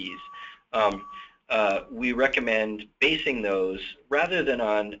hoc fees. We recommend basing those rather than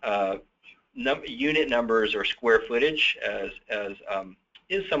on unit numbers or square footage, as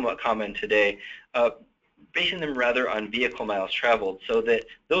is somewhat common today, basing them rather on vehicle miles traveled, so that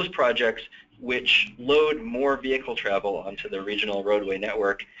those projects which load more vehicle travel onto the regional roadway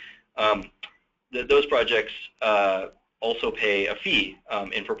network, those projects also pay a fee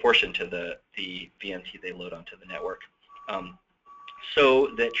in proportion to the VMT they load onto the network. So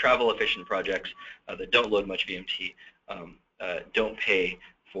that travel-efficient projects that don't load much VMT don't pay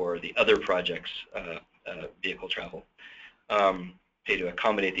for the other projects' vehicle travel, pay to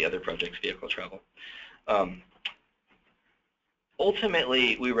accommodate the other projects' vehicle travel.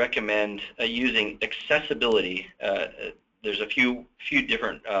 Ultimately, we recommend using accessibility. There's a few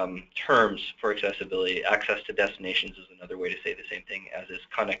different terms for accessibility. Access to destinations is another way to say the same thing, as is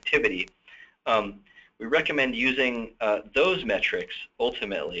connectivity. We recommend using those metrics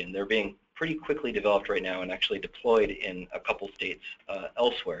ultimately, and they're being pretty quickly developed right now and actually deployed in a couple states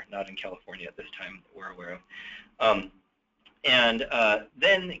elsewhere, not in California at this time that we're aware of. And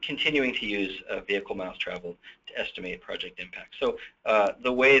then continuing to use vehicle miles traveled to estimate project impact. So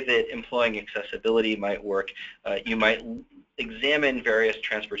the way that employing accessibility might work, you might examine various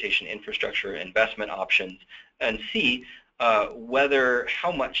transportation infrastructure investment options and see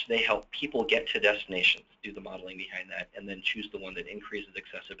how much they help people get to destinations, do the modeling behind that, and then choose the one that increases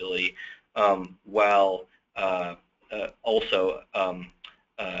accessibility while also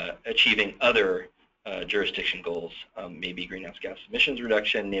achieving other jurisdiction goals, maybe greenhouse gas emissions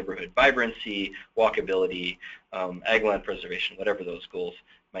reduction, neighborhood vibrancy, walkability, ag land preservation, whatever those goals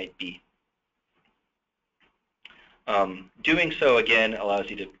might be. Doing so, again,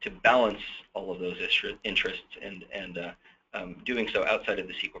 allows you to balance all of those interests, and doing so outside of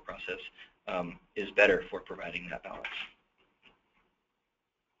the CEQA process is better for providing that balance.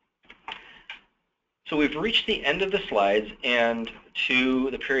 So we've reached the end of the slides and to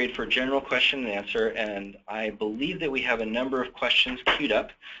the period for general question and answer, and I believe that we have a number of questions queued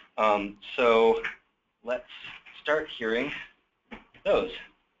up. So let's start hearing those.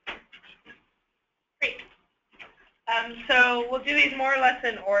 Great. So we'll do these more or less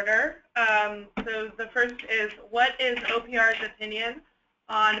in order. So the first is, what is OPR's opinion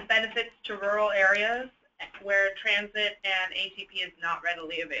on benefits to rural areas where transit and ATP is not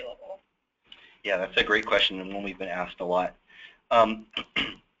readily available? Yeah, that's a great question and one we've been asked a lot.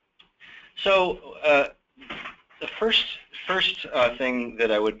 So the first thing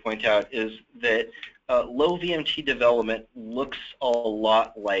that I would point out is that low VMT development looks a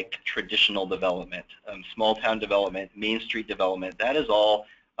lot like traditional development, small town development, main street development. That is all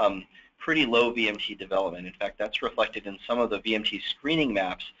pretty low VMT development. In fact, that's reflected in some of the VMT screening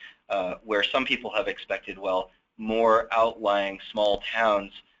maps where some people have expected, well, more outlying small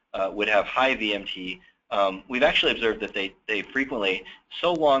towns would have high VMT. We've actually observed that they frequently,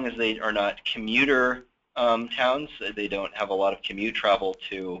 so long as they are not commuter towns, they don't have a lot of commute travel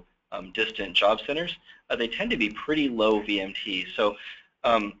to distant job centers, they tend to be pretty low VMT. So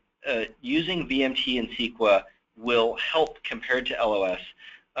using VMT in CEQA will help compared to LOS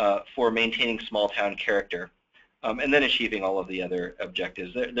for maintaining small town character and then achieving all of the other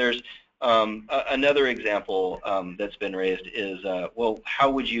objectives. There's another example that's been raised is, well, how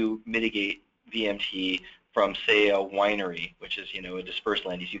would you mitigate VMT from, say, a winery, which is, a dispersed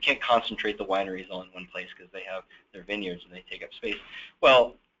land use? You can't concentrate the wineries all in one place because they have their vineyards and they take up space.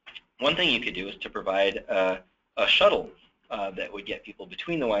 Well, one thing you could do is to provide a shuttle that would get people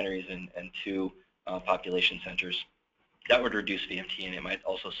between the wineries and to population centers. That would reduce VMT, and it might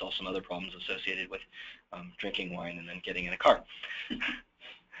also solve some other problems associated with drinking wine and then getting in a car.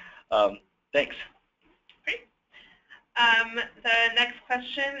 Thanks. Great. The next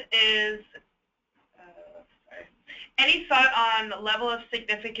question is, sorry. Any thought on the level of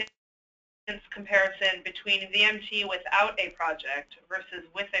significance comparison between VMT without a project versus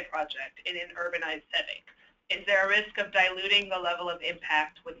with a project in an urbanized setting? Is there a risk of diluting the level of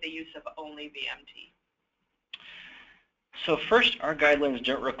impact with the use of only VMT? So first, our guidelines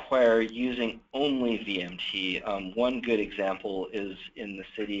don't require using only VMT. One good example is in the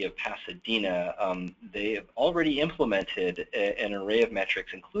city of Pasadena. They have already implemented an array of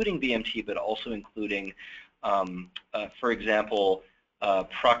metrics, including VMT, but also including, for example,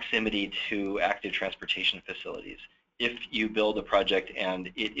 proximity to active transportation facilities. If you build a project and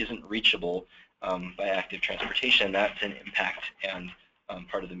it isn't reachable by active transportation, that's an impact, and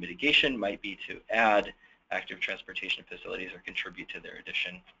part of the mitigation might be to add active transportation facilities or contribute to their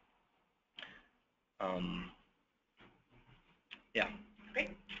addition. Yeah. Great.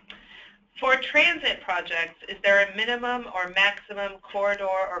 For transit projects, is there a minimum or maximum corridor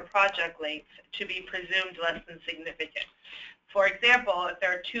or project length to be presumed less than significant? For example, if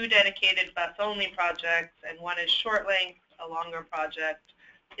there are 2 dedicated bus-only projects and one is short length, a longer project,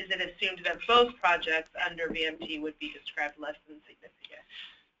 is it assumed that both projects under VMT would be described less than significant?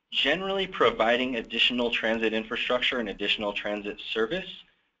 Generally, providing additional transit infrastructure and additional transit service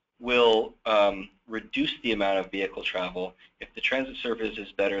will reduce the amount of vehicle travel. If the transit service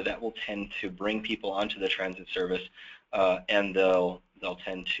is better, that will tend to bring people onto the transit service, and they'll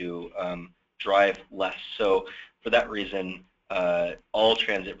tend to drive less. So for that reason, all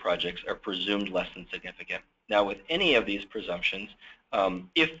transit projects are presumed less than significant. Now, with any of these presumptions,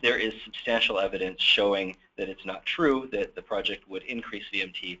 if there is substantial evidence showing that it's not true, that the project would increase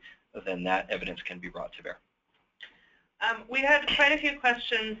VMT, then that evidence can be brought to bear. We had quite a few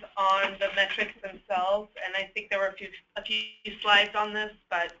questions on the metrics themselves, and I think there were a few slides on this,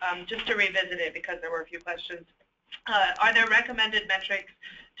 but just to revisit it because there were a few questions. Are there recommended metrics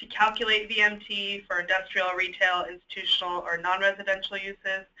to calculate VMT for industrial, retail, institutional, or non-residential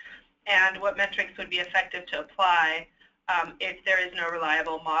uses? And what metrics would be effective to apply if there is no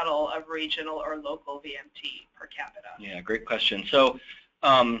reliable model of regional or local VMT per capita? Yeah, great question. So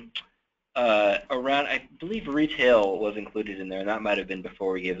around, I believe retail was included in there, and that might have been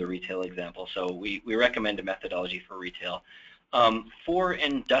before we gave the retail example. So we recommend a methodology for retail. For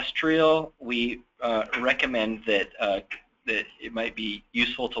industrial, we recommend that it might be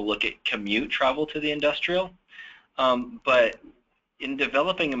useful to look at commute travel to the industrial. But in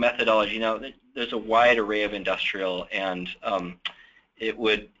developing a methodology, now there's a wide array of industrial, and there's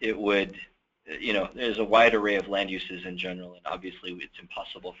a wide array of land uses in general, and obviously it's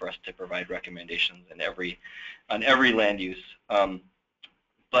impossible for us to provide recommendations on every land use.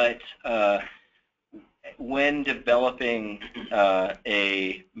 But when developing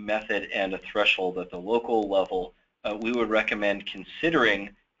a method and a threshold at the local level, we would recommend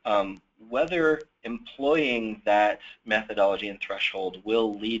considering whether employing that methodology and threshold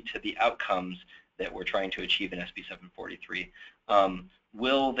will lead to the outcomes that we're trying to achieve in SB 743.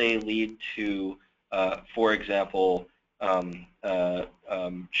 Will they lead to, for example,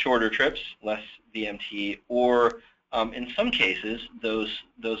 shorter trips, less VMT, or in some cases, those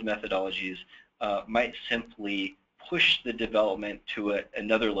methodologies might simply push the development to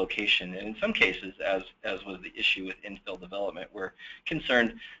another location. And in some cases, as was the issue with infill development, we're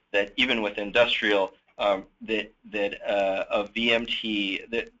concerned that even with industrial, that a VMT,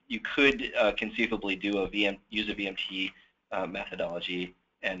 that you could conceivably use a VMT methodology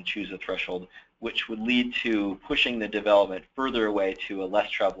and choose a threshold, which would lead to pushing the development further away to a less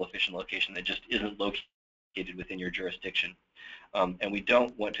travel efficient location that just isn't located within your jurisdiction. And we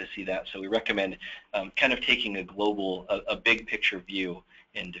don't want to see that, so we recommend kind of taking a big picture view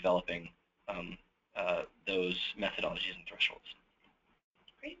in developing those methodologies and thresholds.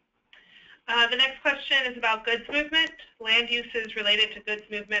 Great. The next question is about goods movement. Land uses related to goods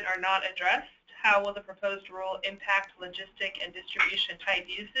movement are not addressed. How will the proposed rule impact logistic and distribution type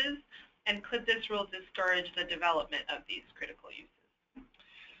uses? And could this rule discourage the development of these critical uses?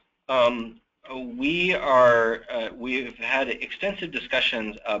 We've had extensive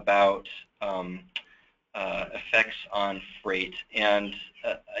discussions about effects on freight, and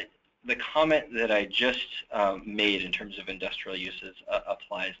the comment that I just made in terms of industrial uses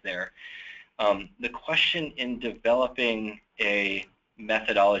applies there. The question in developing a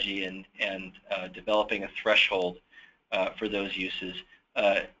methodology and developing a threshold for those uses,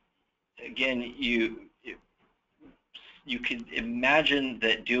 again, you could imagine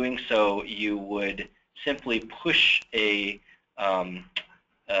that doing so, you would simply push a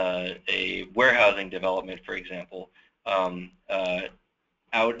warehousing development, for example,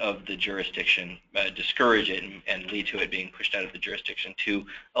 out of the jurisdiction, discourage it and lead to it being pushed out of the jurisdiction to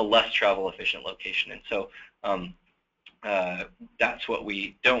a less travel efficient location. And so that's what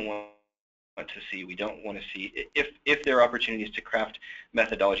we don't want to see. We don't want to see, if there are opportunities to craft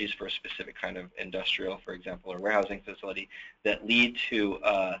methodologies for a specific kind of industrial, for example, or warehousing facility that lead to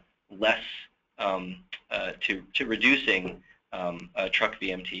less, to reducing truck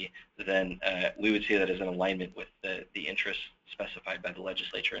VMT, then we would see that as an alignment with the interests specified by the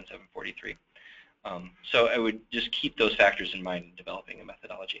legislature in 743. So I would just keep those factors in mind in developing a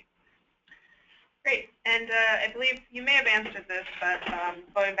methodology. Great. And I believe you may have answered this, but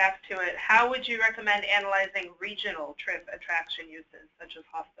going back to it, how would you recommend analyzing regional trip attraction uses, such as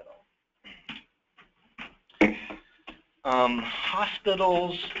hospitals?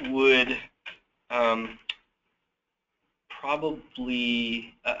 Hospitals would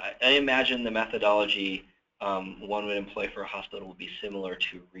probably, I imagine the methodology one would employ for a hospital would be similar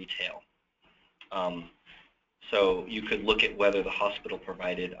to retail. So you could look at whether the hospital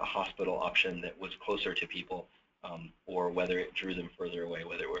provided a hospital option that was closer to people, or whether it drew them further away,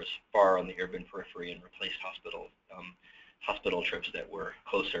 whether it was far on the urban periphery and replaced hospital trips that were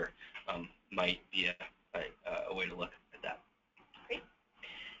closer, might be a way to look at that. Great.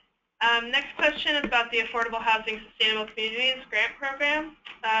 Next question is about the Affordable Housing Sustainable Communities Grant Program.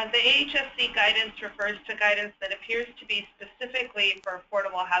 The AHSC guidance refers to guidance that appears to be specifically for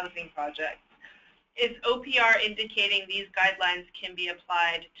affordable housing projects. Is OPR indicating these guidelines can be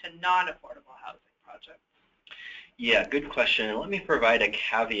applied to non-affordable housing projects? Yeah, good question. Let me provide a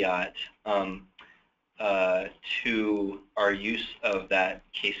caveat to our use of that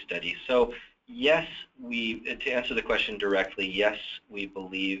case study. So yes, to answer the question directly, yes, we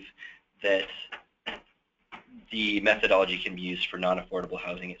believe that the methodology can be used for non-affordable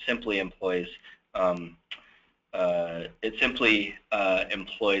housing. It simply employs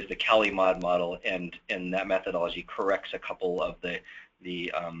the CaliMod model, and that methodology corrects a couple of the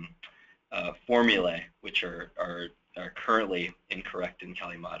formulae which are currently incorrect in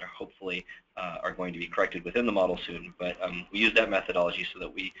CaliMod, or hopefully are going to be corrected within the model soon. But we use that methodology so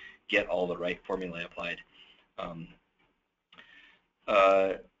that we get all the right formulae applied.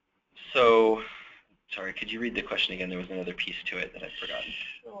 So, sorry, could you read the question again? There was another piece to it that I'd forgotten.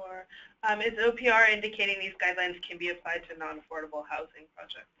 Sure. Is OPR indicating these guidelines can be applied to non-affordable housing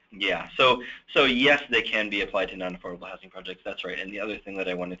projects? Yeah, so yes, they can be applied to non-affordable housing projects. That's right. And the other thing that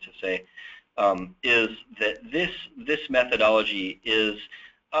I wanted to say is that this methodology is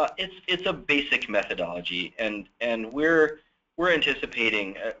it's a basic methodology, and we're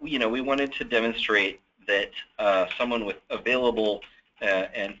anticipating. We wanted to demonstrate that someone with available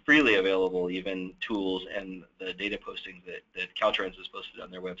and freely available even tools and the data postings that Caltrans has posted on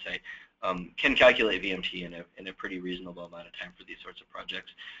their website can calculate VMT in a pretty reasonable amount of time for these sorts of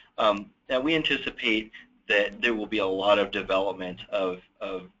projects. Now we anticipate that there will be a lot of development of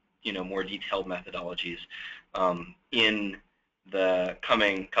more detailed methodologies in the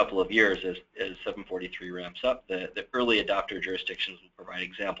coming couple of years as 743 ramps up. The early adopter jurisdictions will provide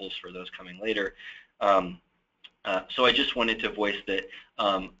examples for those coming later. So I just wanted to voice that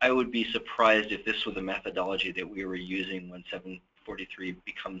I would be surprised if this was a methodology that we were using when 743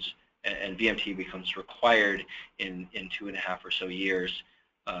 becomes, and VMT becomes required in 2.5 or so years,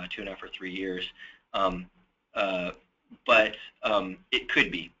 2.5 or 3 years. But it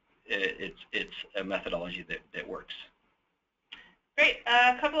could be. It's a methodology that works. Great.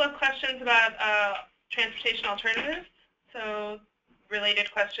 A couple of questions about transportation alternatives. So,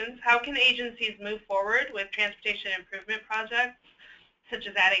 related questions. How can agencies move forward with transportation improvement projects, such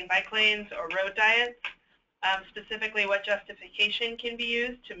as adding bike lanes or road diets? Specifically, what justification can be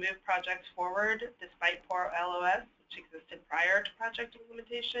used to move projects forward despite poor LOS, which existed prior to project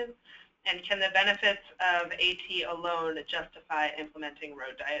implementation? And can the benefits of AT alone justify implementing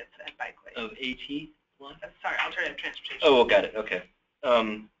road diets and bike lanes? Of AT? What? Sorry, alternative transportation. Oh, got it. Okay.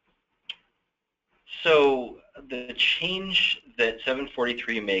 So the change that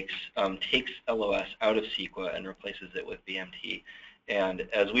 743 makes takes LOS out of CEQA and replaces it with VMT. And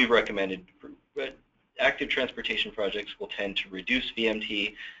as we've recommended, active transportation projects will tend to reduce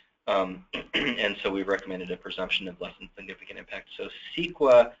VMT, and so we've recommended a presumption of less than significant impact. So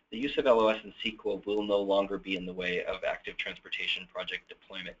CEQA, the use of LOS in CEQA will no longer be in the way of active transportation project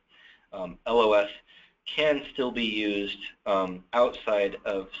deployment. LOS can still be used outside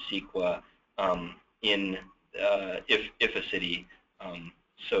of CEQA if a city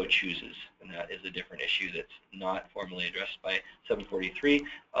so chooses, and that is a different issue that's not formally addressed by 743,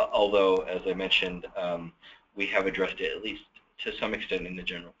 although, as I mentioned, we have addressed it at least to some extent in the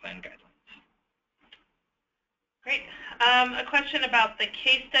general plan guidelines. Great. A question about the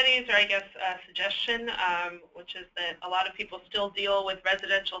case studies, or I guess a suggestion, which is that a lot of people still deal with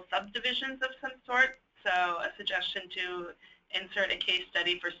residential subdivisions of some sort, so a suggestion to insert a case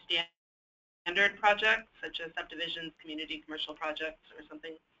study for standard standard projects, such as subdivisions, community commercial projects, or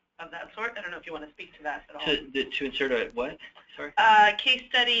something of that sort? I don't know if you want to speak to that at all. To insert a what? Sorry? Case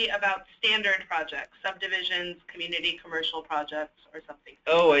study about standard projects, subdivisions, community commercial projects, or something.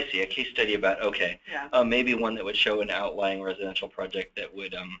 Oh, I see. A case study about, okay. Yeah. Maybe one that would show an outlying residential project that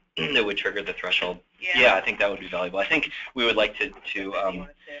would that would trigger the threshold. Yeah. I think that would be valuable. I think we would like to What do you want to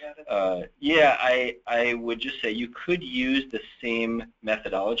say about it? yeah, I would just say you could use the same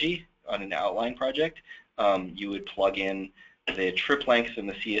methodology on an outline project. You would plug in the trip lengths and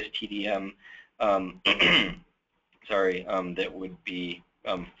the CSTDM, sorry, that would be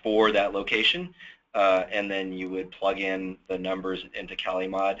for that location, and then you would plug in the numbers into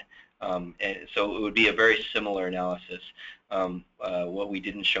CaliMod. And so it would be a very similar analysis. What we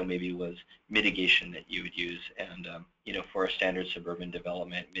didn't show maybe was mitigation that you would use, and you know, for a standard suburban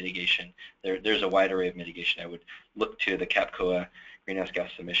development mitigation, there's a wide array of mitigation. I would look to the CAPCOA greenhouse gas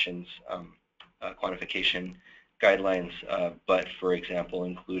emissions quantification guidelines, but for example,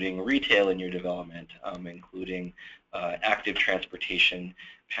 including retail in your development, including active transportation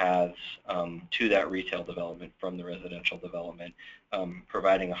paths to that retail development from the residential development,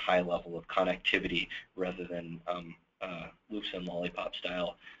 providing a high level of connectivity rather than loops and lollipop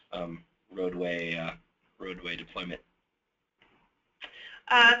style roadway deployment.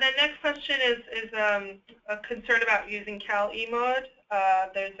 The next question is a concern about using CalEMod.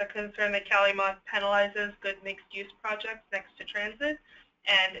 There's a concern that CalEMod penalizes good mixed-use projects next to transit,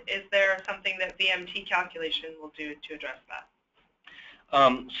 and is there something that VMT calculation will do to address that?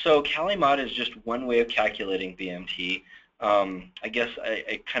 So CaliMod is just one way of calculating VMT. I guess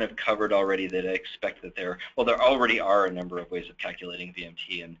I kind of covered already that I expect that there already are a number of ways of calculating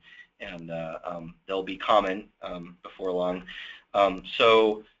VMT, and they'll be common before long.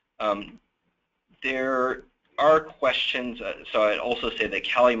 There are questions, so I'd also say that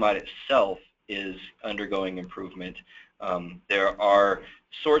CaliMod itself is undergoing improvement. There are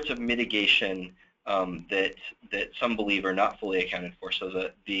sorts of mitigation that some believe are not fully accounted for.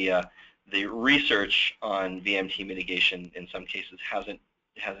 So the research on VMT mitigation in some cases the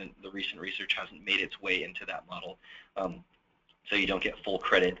recent research hasn't made its way into that model. So you don't get full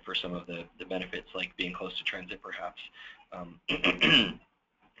credit for some of the benefits, like being close to transit perhaps,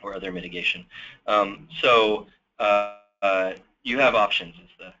 or other mitigation. So you have options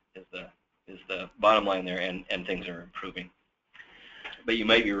is the bottom line there, and things are improving. But you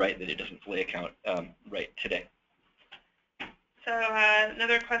might be right that it doesn't fully account right today. So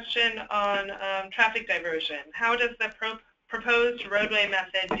another question on traffic diversion. How does the proposed roadway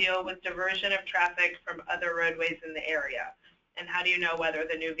method deal with diversion of traffic from other roadways in the area? And how do you know whether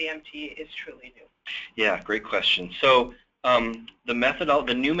the new VMT is truly new? Yeah, great question. So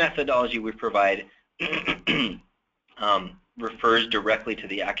the new methodology we provide refers directly to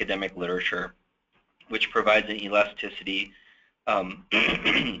the academic literature, which provides an elasticity,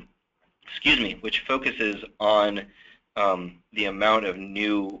 excuse me, which focuses on the amount of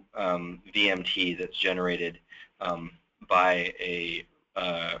new VMT that's generated by a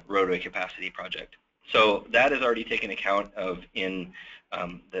roadway capacity project. So that is already taken account of in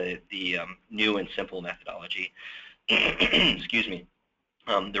the new and simple methodology. Excuse me.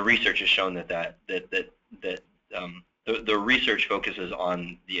 The research has shown that the research focuses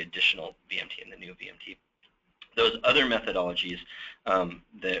on the additional VMT and the new VMT. Those other methodologies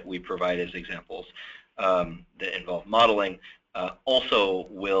that we provide as examples that involve modeling also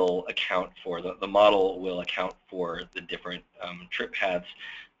will account for, the model will account for the different trip paths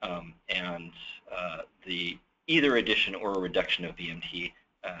and the either addition or reduction of VMT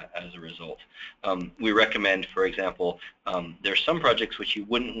as a result. We recommend, for example, there's some projects which you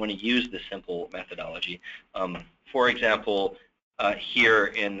wouldn't want to use the simple methodology. For example, here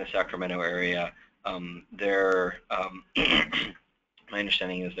in the Sacramento area, my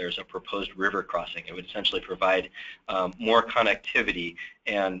understanding is there's a proposed river crossing. It would essentially provide more connectivity,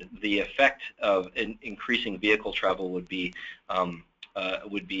 and the effect of increasing vehicle travel would be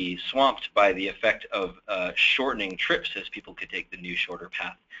swamped by the effect of shortening trips, as people could take the new shorter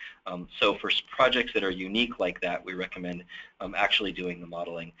path. So for projects that are unique like that, we recommend actually doing the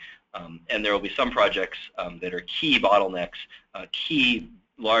modeling. And there will be some projects that are key bottlenecks, key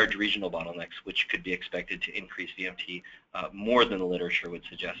large regional bottlenecks, which could be expected to increase VMT more than the literature would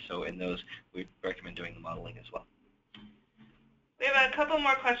suggest. So in those, we recommend doing the modeling as well. We have a couple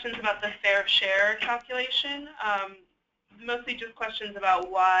more questions about the fair share calculation. Mostly just questions about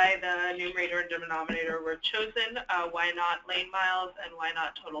why the numerator and denominator were chosen, why not lane miles, and why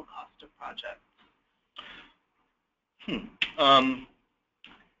not total cost of project.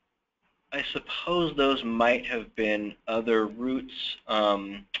 I suppose those might have been other routes.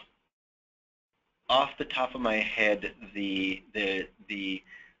 off the top of my head, there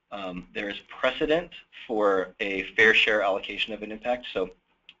is precedent for a fair share allocation of an impact. So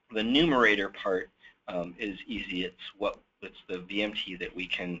the numerator part is easy. It's the VMT that we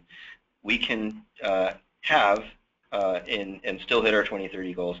can have and still hit our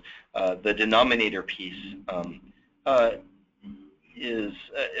 2030 goals. The denominator piece is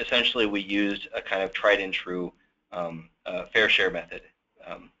essentially we used a kind of tried and true fair share method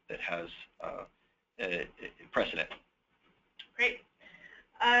that has precedent. Great.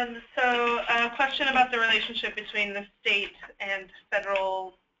 So a question about the relationship between the state and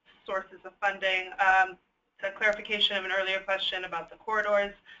federal sources of funding. A clarification of an earlier question about the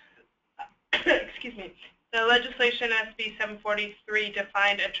corridors. Excuse me. The legislation SB 743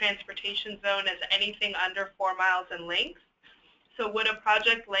 defined a transportation zone as anything under 4 miles in length. So would a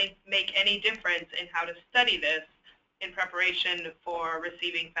project length make any difference in how to study this in preparation for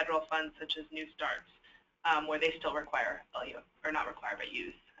receiving federal funds such as New Starts, where they still require LU, or not require, but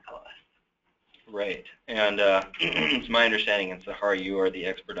use LOS? Right, and it's my understanding, and Sahar, you are the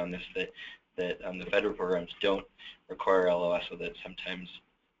expert on this, that the federal programs don't require LOS, so that's sometimes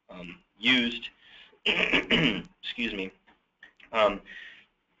used. Excuse me. I'm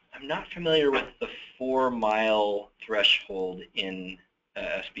not familiar with the 4-mile threshold in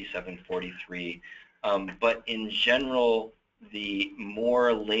SB 743, but in general, the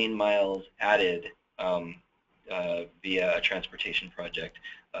more lane miles added via a transportation project,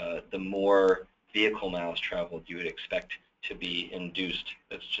 the more vehicle miles traveled you would expect to be induced.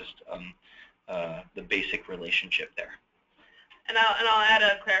 That's just the basic relationship there. And I'll add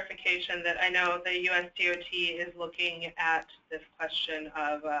a clarification that I know the US DOT is looking at this question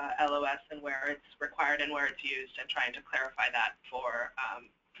of LOS and where it's required and where it's used, and trying to clarify that for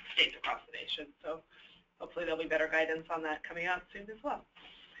states across the nation. So hopefully there'll be better guidance on that coming out soon as well.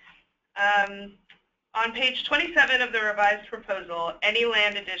 On page 27 of the revised proposal, any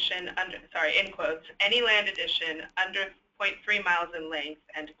land addition under, in quotes, any land addition under 0.3 miles in length,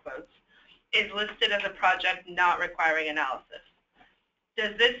 end quotes, is listed as a project not requiring analysis.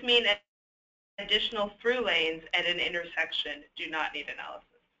 Does this mean additional through lanes at an intersection do not need analysis?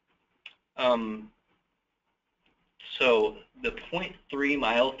 So the 0.3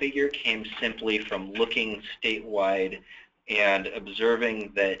 mile figure came simply from looking statewide and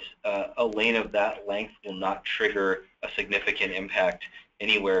observing that a lane of that length will not trigger a significant impact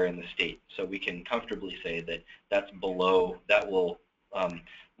anywhere in the state. So we can comfortably say that that's below, that will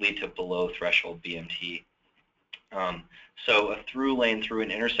lead to below threshold BMT. So a through lane through an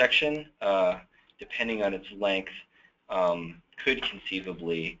intersection, depending on its length, could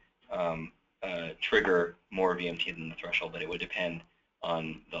conceivably trigger more VMT than the threshold, but it would depend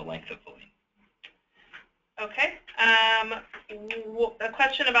on the length of the lane. Okay. A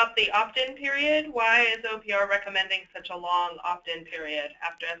question about the opt-in period. Why is OPR recommending such a long opt-in period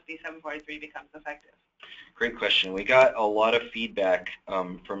after SB 743 becomes effective? Great question. We got a lot of feedback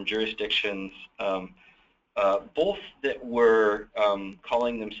from jurisdictions, both that were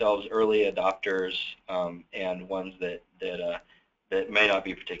calling themselves early adopters and ones that may not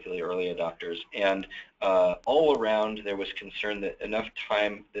be particularly early adopters. And all around there was concern that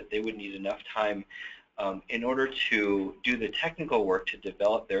they would need enough time in order to do the technical work to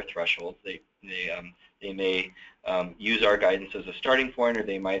develop their thresholds. They may use our guidance as a starting point, or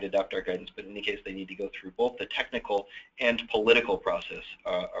they might adopt our guidance, but in any case they need to go through both the technical and political process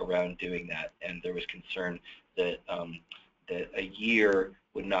around doing that. And there was concern that that a year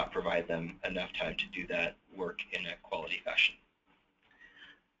would not provide them enough time to do that work in a quality fashion.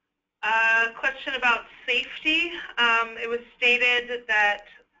 Question about safety. It was stated that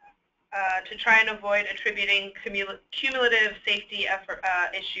to try and avoid attributing cumulative safety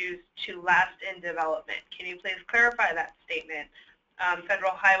issues to last in development. Can you please clarify that statement?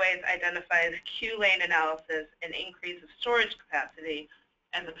 Federal Highways identifies Q lane analysis and increase of storage capacity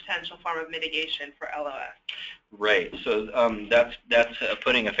as a potential form of mitigation for LOS. Right. So that's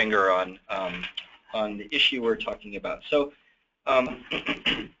putting a finger on the issue we're talking about. So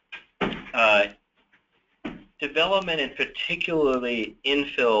development, and particularly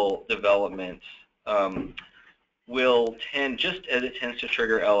infill development, will tend, just as it tends to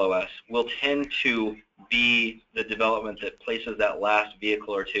trigger LOS, will tend to be the development that places that last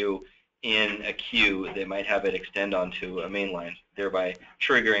vehicle or two in a queue that might have it extend onto a main line, thereby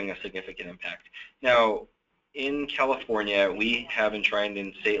triggering a significant impact. Now, in California, we have enshrined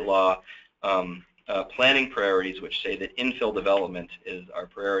in state law planning priorities which say that infill development is our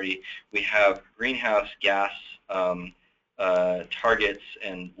priority. We have greenhouse gas targets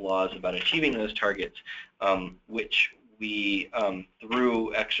and laws about achieving those targets, which we,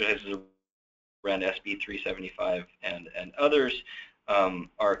 through exercises around SB 375 and others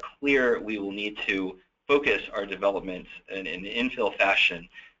are clear, we will need to focus our development in an infill fashion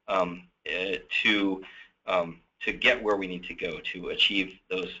to get where we need to go to achieve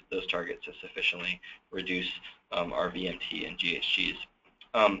those targets to sufficiently reduce our VMT and GHGs.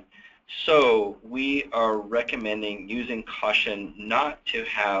 So we are recommending using caution not to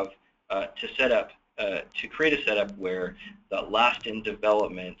have to create a setup where the last in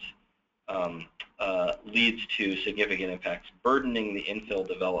development leads to significant impacts, burdening the infill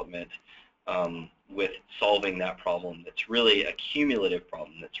development with solving that problem that's really a cumulative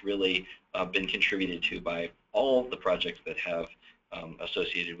problem that's really been contributed to by all the projects that have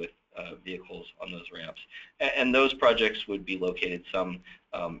associated with vehicles on those ramps. And those projects would be located some,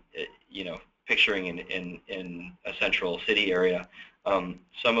 picturing in a central city area.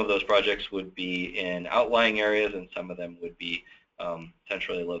 Some of those projects would be in outlying areas, and some of them would be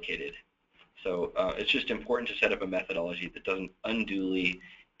centrally located. So it's just important to set up a methodology that doesn't unduly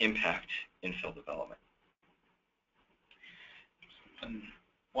impact infill development. And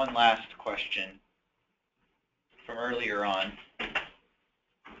one last question from earlier on,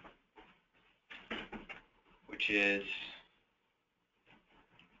 which is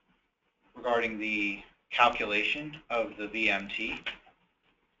regarding the calculation of the VMT,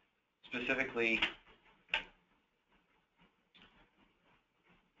 specifically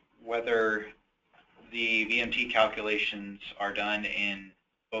whether the VMT calculations are done in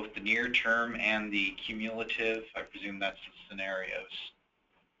both the near term and the cumulative. I presume that's the scenarios.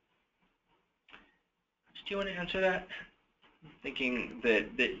 Do you want to answer that? I'm thinking that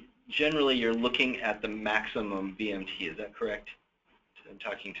generally you're looking at the maximum VMT, is that correct? I'm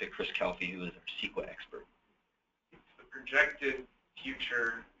talking to Chris Calfee, who is our CEQA expert. It's the projected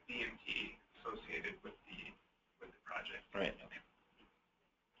future VMT associated with the project. Right, okay.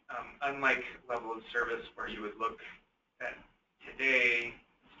 Unlike level of service where you would look at today,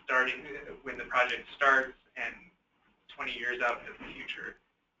 starting when the project starts and 20 years out into the future,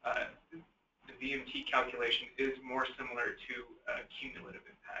 the VMT calculation is more similar to cumulative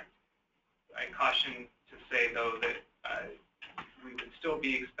impact. I caution to say, though, that we would still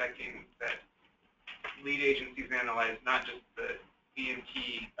be expecting that lead agencies analyze not just the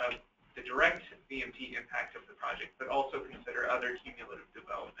VMT of the direct VMT impact of the project, but also consider other cumulative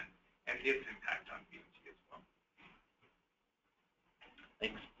development and its impact on VMT as well.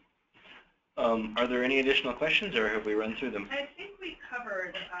 Thanks. Are there any additional questions, or have we run through them? I think we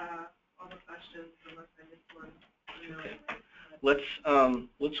covered all the questions, unless I missed one. Okay.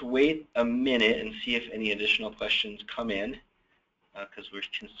 Let's wait a minute and see if any additional questions come in, because we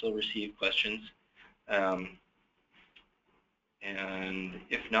can still receive questions. And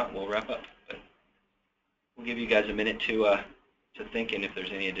if not, we'll wrap up. But we'll give you guys a minute to think, and if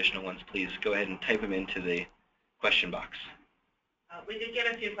there's any additional ones, please go ahead and type them into the question box. We did get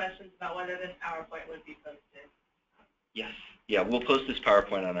a few questions about whether this PowerPoint would be posted. Yes. Yeah, we'll post this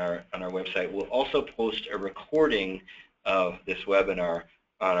PowerPoint on our website. We'll also post a recording of this webinar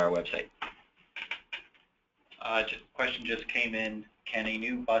on our website. Question just came in. Can a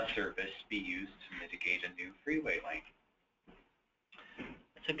new bus service be used to mitigate a new freeway lane?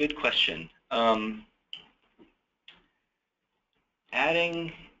 That's a good question.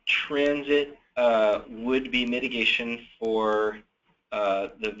 Adding transit would be mitigation for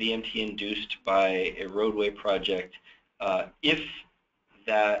the VMT induced by a roadway project if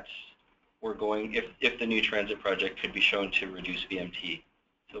the new transit project could be shown to reduce VMT.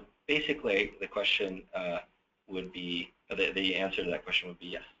 So basically, the question would be, the answer to that question would be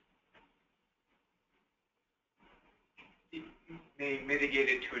yes. It may mitigate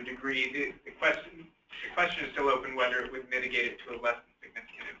it to a degree. The question is still open whether it would mitigate it to a less than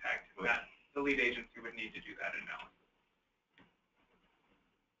significant impact. And that the lead agency would need to do that analysis.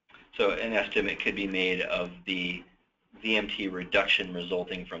 So an estimate could be made of the VMT reduction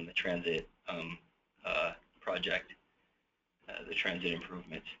resulting from the transit project, the transit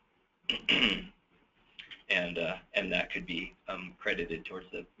improvement, and that could be credited towards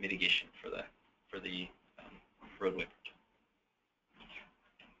the mitigation for the roadway project.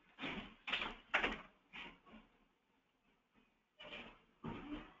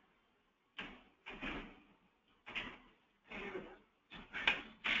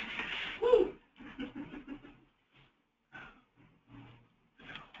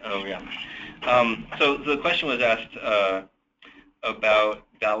 Oh, yeah. So the question was asked about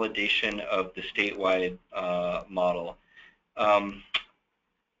validation of the statewide model. I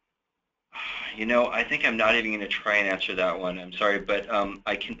think I'm not even going to try and answer that one. I'm sorry, but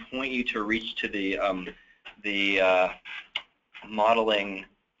I can point you to reach to the modeling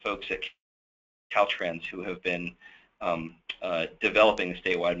folks at Caltrans who have been developing the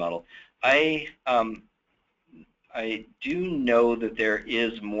statewide model. I do know that there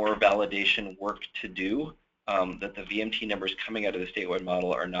is more validation work to do, that the VMT numbers coming out of the statewide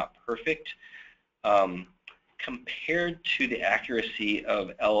model are not perfect. Compared to the accuracy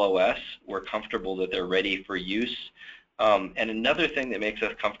of LOS, we're comfortable that they're ready for use. And another thing that makes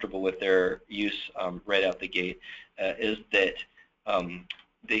us comfortable with their use right out the gate is that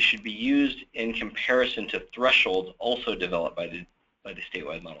they should be used in comparison to thresholds also developed by the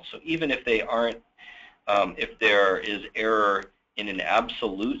statewide model. So even if they aren't, if there is error in an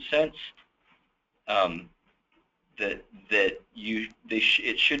absolute sense,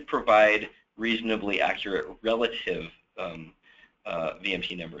 it should provide reasonably accurate relative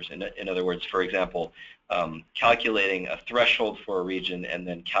VMT numbers. In other words, for example, calculating a threshold for a region and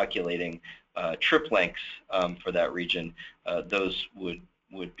then calculating trip lengths for that region, those would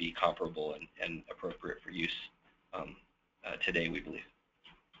be comparable and appropriate for use today, we believe.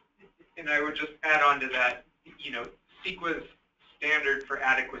 And I would just add on to that, CEQA's standard for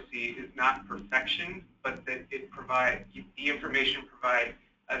adequacy is not perfection, but that it provides, the information provides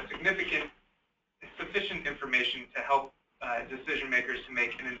sufficient information to help decision makers to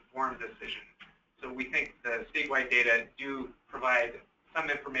make an informed decision. So we think the statewide data do provide some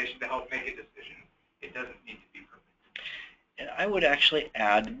information to help make a decision. It doesn't need to be perfect. And I would actually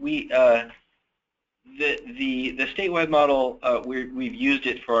add, the statewide model, we've used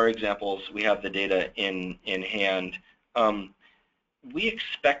it for our examples. We have the data in hand. We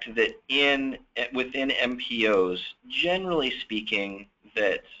expect that within MPOs, generally speaking,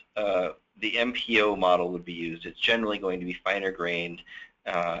 that the MPO model would be used. It's generally going to be finer grained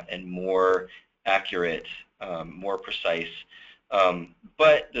and more accurate, more precise.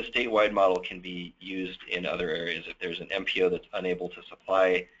 But the statewide model can be used in other areas. If there's an MPO that's unable to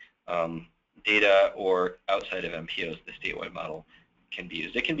supply data or outside of MPOs, the statewide model can be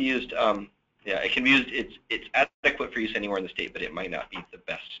used. It can be used, it can be used. It's adequate for use anywhere in the state, but it might not be the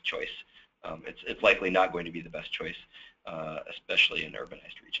best choice. It's likely not going to be the best choice, especially in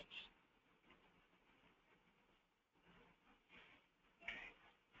urbanized regions.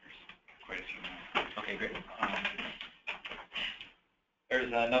 Quite a few more. Okay, great.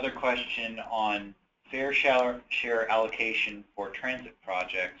 There's another question on fair share allocation for transit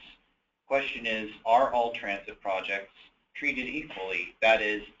projects. Question is, are all transit projects treated equally? That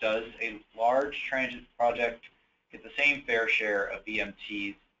is, does a large transit project get the same fair share of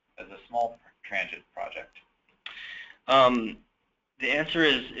VMTs as a small transit project? The answer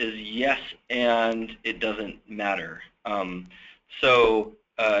is yes, and it doesn't matter.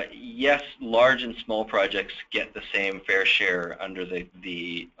 Yes, large and small projects get the same fair share under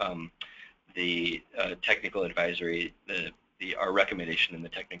the technical advisory, our recommendation in the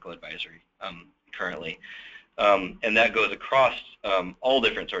technical advisory currently. And that goes across all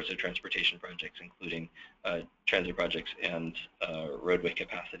different sorts of transportation projects, including transit projects and roadway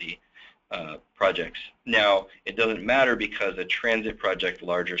capacity projects. Now, it doesn't matter because a transit project,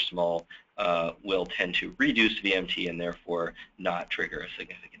 large or small, will tend to reduce VMT and therefore not trigger a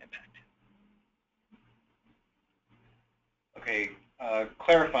significant impact. Okay,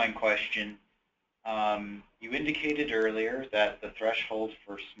 clarifying question. You indicated earlier that the threshold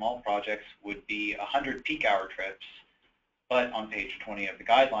for small projects would be 100 peak hour trips, but on page 20 of the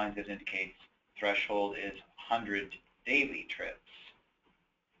guidelines it indicates threshold is 100 daily trips.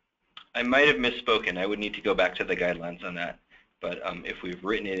 I might have misspoken. I would need to go back to the guidelines on that. But if we've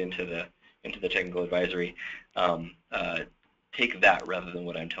written it into the technical advisory, take that rather than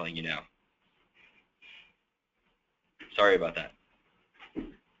what I'm telling you now. Sorry about that.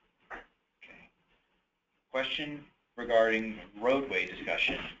 Question regarding roadway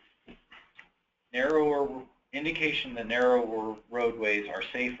discussion. Indication that narrower roadways are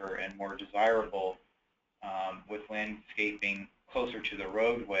safer and more desirable with landscaping closer to the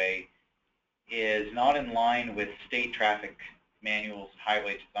roadway is not in line with state traffic manuals,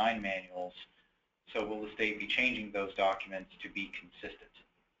 highway design manuals. So will the state be changing those documents to be consistent?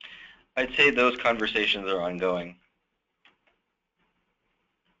 I'd say those conversations are ongoing.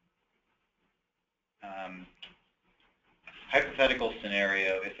 Hypothetical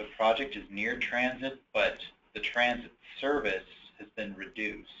scenario, if a project is near transit, but the transit service has been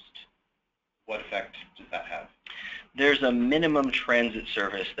reduced, what effect does that have? There's a minimum transit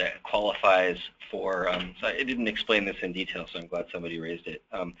service that qualifies for, so I didn't explain this in detail, so I'm glad somebody raised it.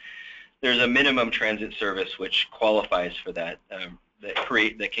 There's a minimum transit service which qualifies for that,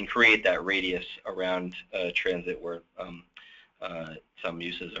 that can create that radius around transit where some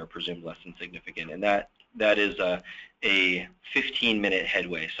uses are presumed less than significant, and that is a 15-minute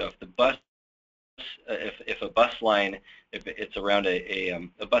headway. So if the bus if a bus line, if it's around a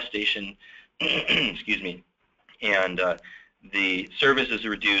bus station, excuse me, and the service is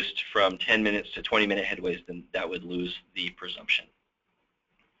reduced from 10 minutes to 20-minute headways, then that would lose the presumption.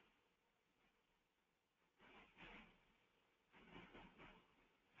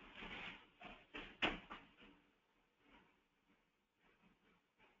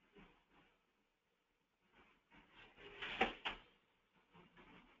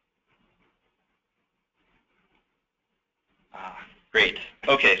 Great.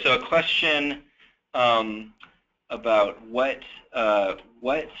 Okay, so a question about what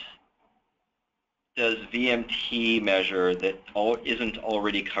does VMT measure that isn't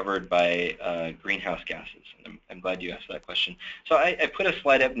already covered by greenhouse gases? And I'm glad you asked that question. So I put a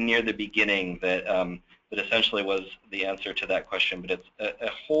slide up near the beginning that that essentially was the answer to that question, but it's a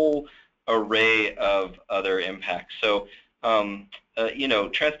whole array of other impacts. So you know,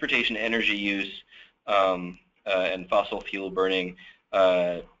 transportation, energy use, and fossil fuel burning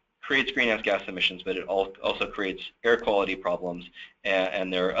creates greenhouse gas emissions, but it also creates air quality problems,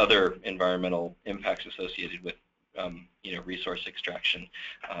 and there are other environmental impacts associated with you know, resource extraction,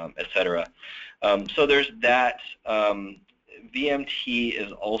 et cetera. So there's that. VMT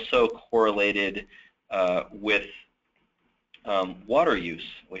is also correlated with water use,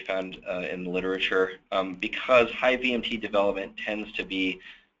 we found in the literature, because high VMT development tends to be,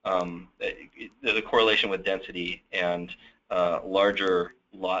 there's a correlation with density, and larger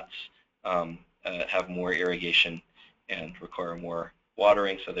lots have more irrigation and require more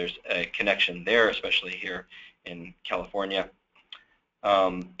watering, so there's a connection there, especially here in California.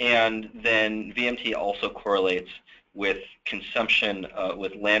 And then VMT also correlates with consumption,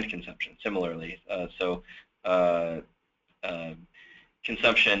 with land consumption, similarly. So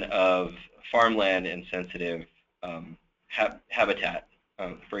consumption of farmland and sensitive habitat,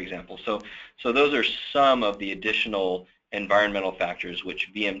 for example. So those are some of the additional environmental factors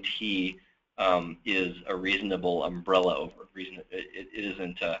which VMT is a reasonable umbrella over. It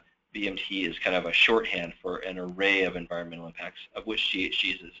isn't, VMT is kind of a shorthand for an array of environmental impacts, of which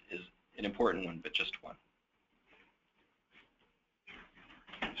GHGs is an important one, but just one.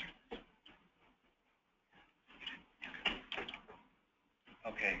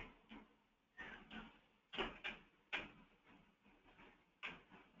 Okay.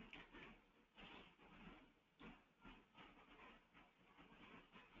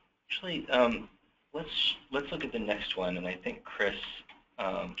 Actually, let's look at the next one, and I think Chris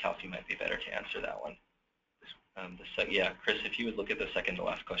Kelsey might be better to answer that one. Yeah, Chris, if you would look at the second to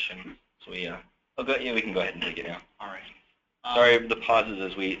last question. So we, yeah, we can go ahead and take it now. All right. Sorry the pauses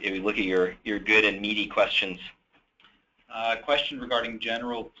as we look at your good and meaty questions. Question regarding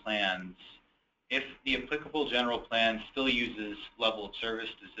general plans. If the applicable general plan still uses level of service,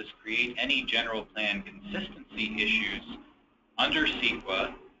 does this create any general plan consistency issues under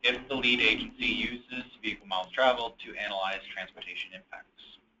CEQA if the lead agency uses vehicle miles traveled to analyze transportation impacts?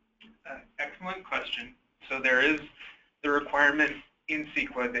 Excellent question. So there is the requirement in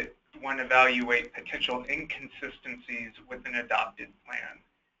CEQA that one evaluate potential inconsistencies with an adopted plan.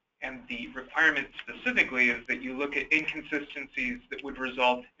 And the requirement specifically is that you look at inconsistencies that would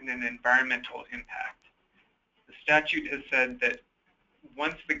result in an environmental impact. The statute has said that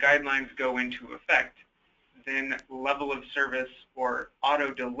once the guidelines go into effect, then level of service or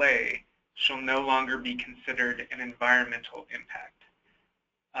auto delay shall no longer be considered an environmental impact.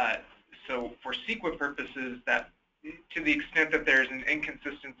 So for CEQA purposes, that to the extent that there's an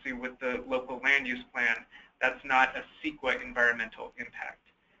inconsistency with the local land use plan, that's not a CEQA environmental impact.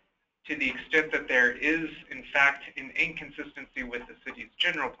 To the extent that there is, in fact, an inconsistency with the city's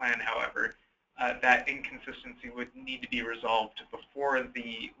general plan, however, that inconsistency would need to be resolved before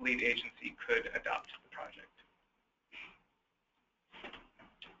the lead agency could adopt the project.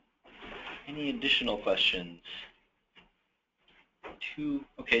 Any additional questions?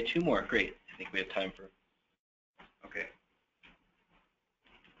 Okay, two more. Great. I think we have time for. Okay.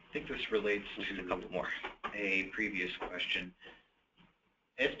 I think this relates to a couple more. A previous question.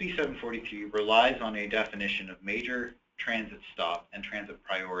 SB 743 relies on a definition of major transit stop and transit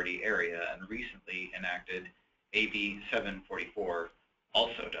priority area, and recently enacted AB 744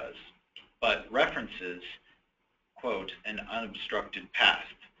 also does, but references, quote, an unobstructed path,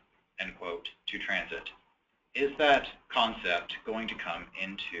 end quote, to transit. Is that concept going to come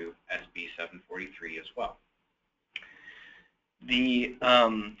into SB 743 as well? The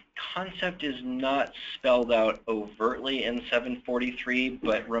concept is not spelled out overtly in 743,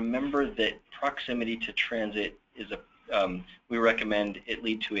 but remember that proximity to transit is we recommend it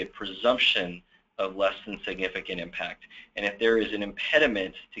lead to a presumption of less than significant impact. And if there is an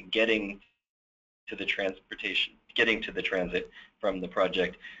impediment to getting to the transportation, getting to the transit from the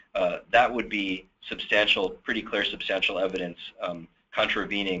project, that would be substantial, pretty clear substantial evidence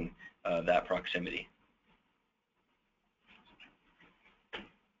contravening that proximity.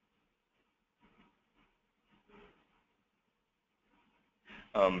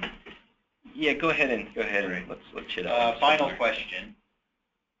 Yeah, go ahead and let's chit out. Final question.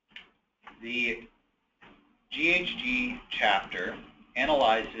 The GHG chapter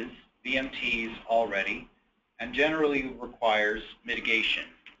analyzes VMTs already and generally requires mitigation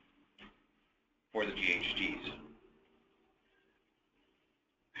for the GHGs.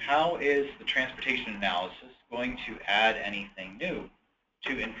 How is the transportation analysis going to add anything new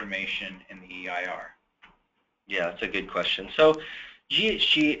to information in the EIR? Yeah, that's a good question. So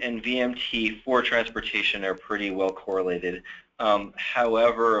GHG and VMT for transportation are pretty well correlated.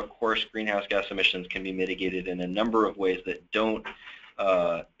 However, of course, greenhouse gas emissions can be mitigated in a number of ways that don't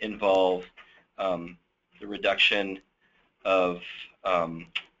involve the reduction of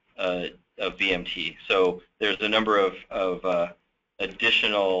VMT. So there's a number of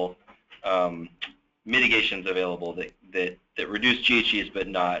additional mitigations available that reduce GHGs but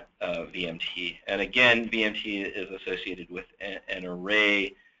not VMT. And again, VMT is associated with an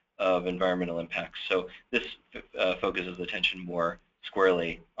array of environmental impacts. So this focuses attention more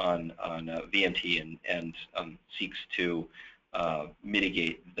squarely on VMT and seeks to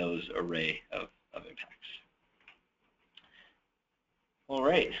mitigate those array of impacts. All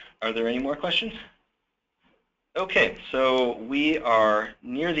right, are there any more questions? Okay, so we are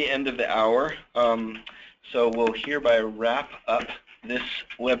near the end of the hour, so we'll hereby wrap up this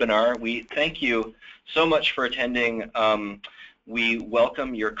webinar. We thank you so much for attending. We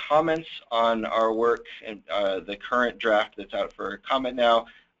welcome your comments on our work and the current draft that's out for comment now.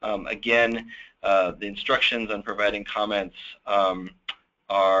 Again, the instructions on providing comments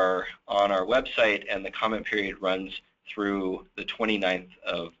are on our website, and the comment period runs through the 29th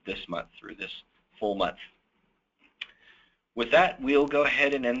of this month, through this full month. With that, we'll go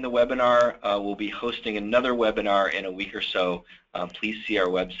ahead and end the webinar. We'll be hosting another webinar in a week or so. Please see our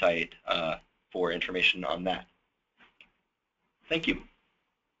website for information on that. Thank you.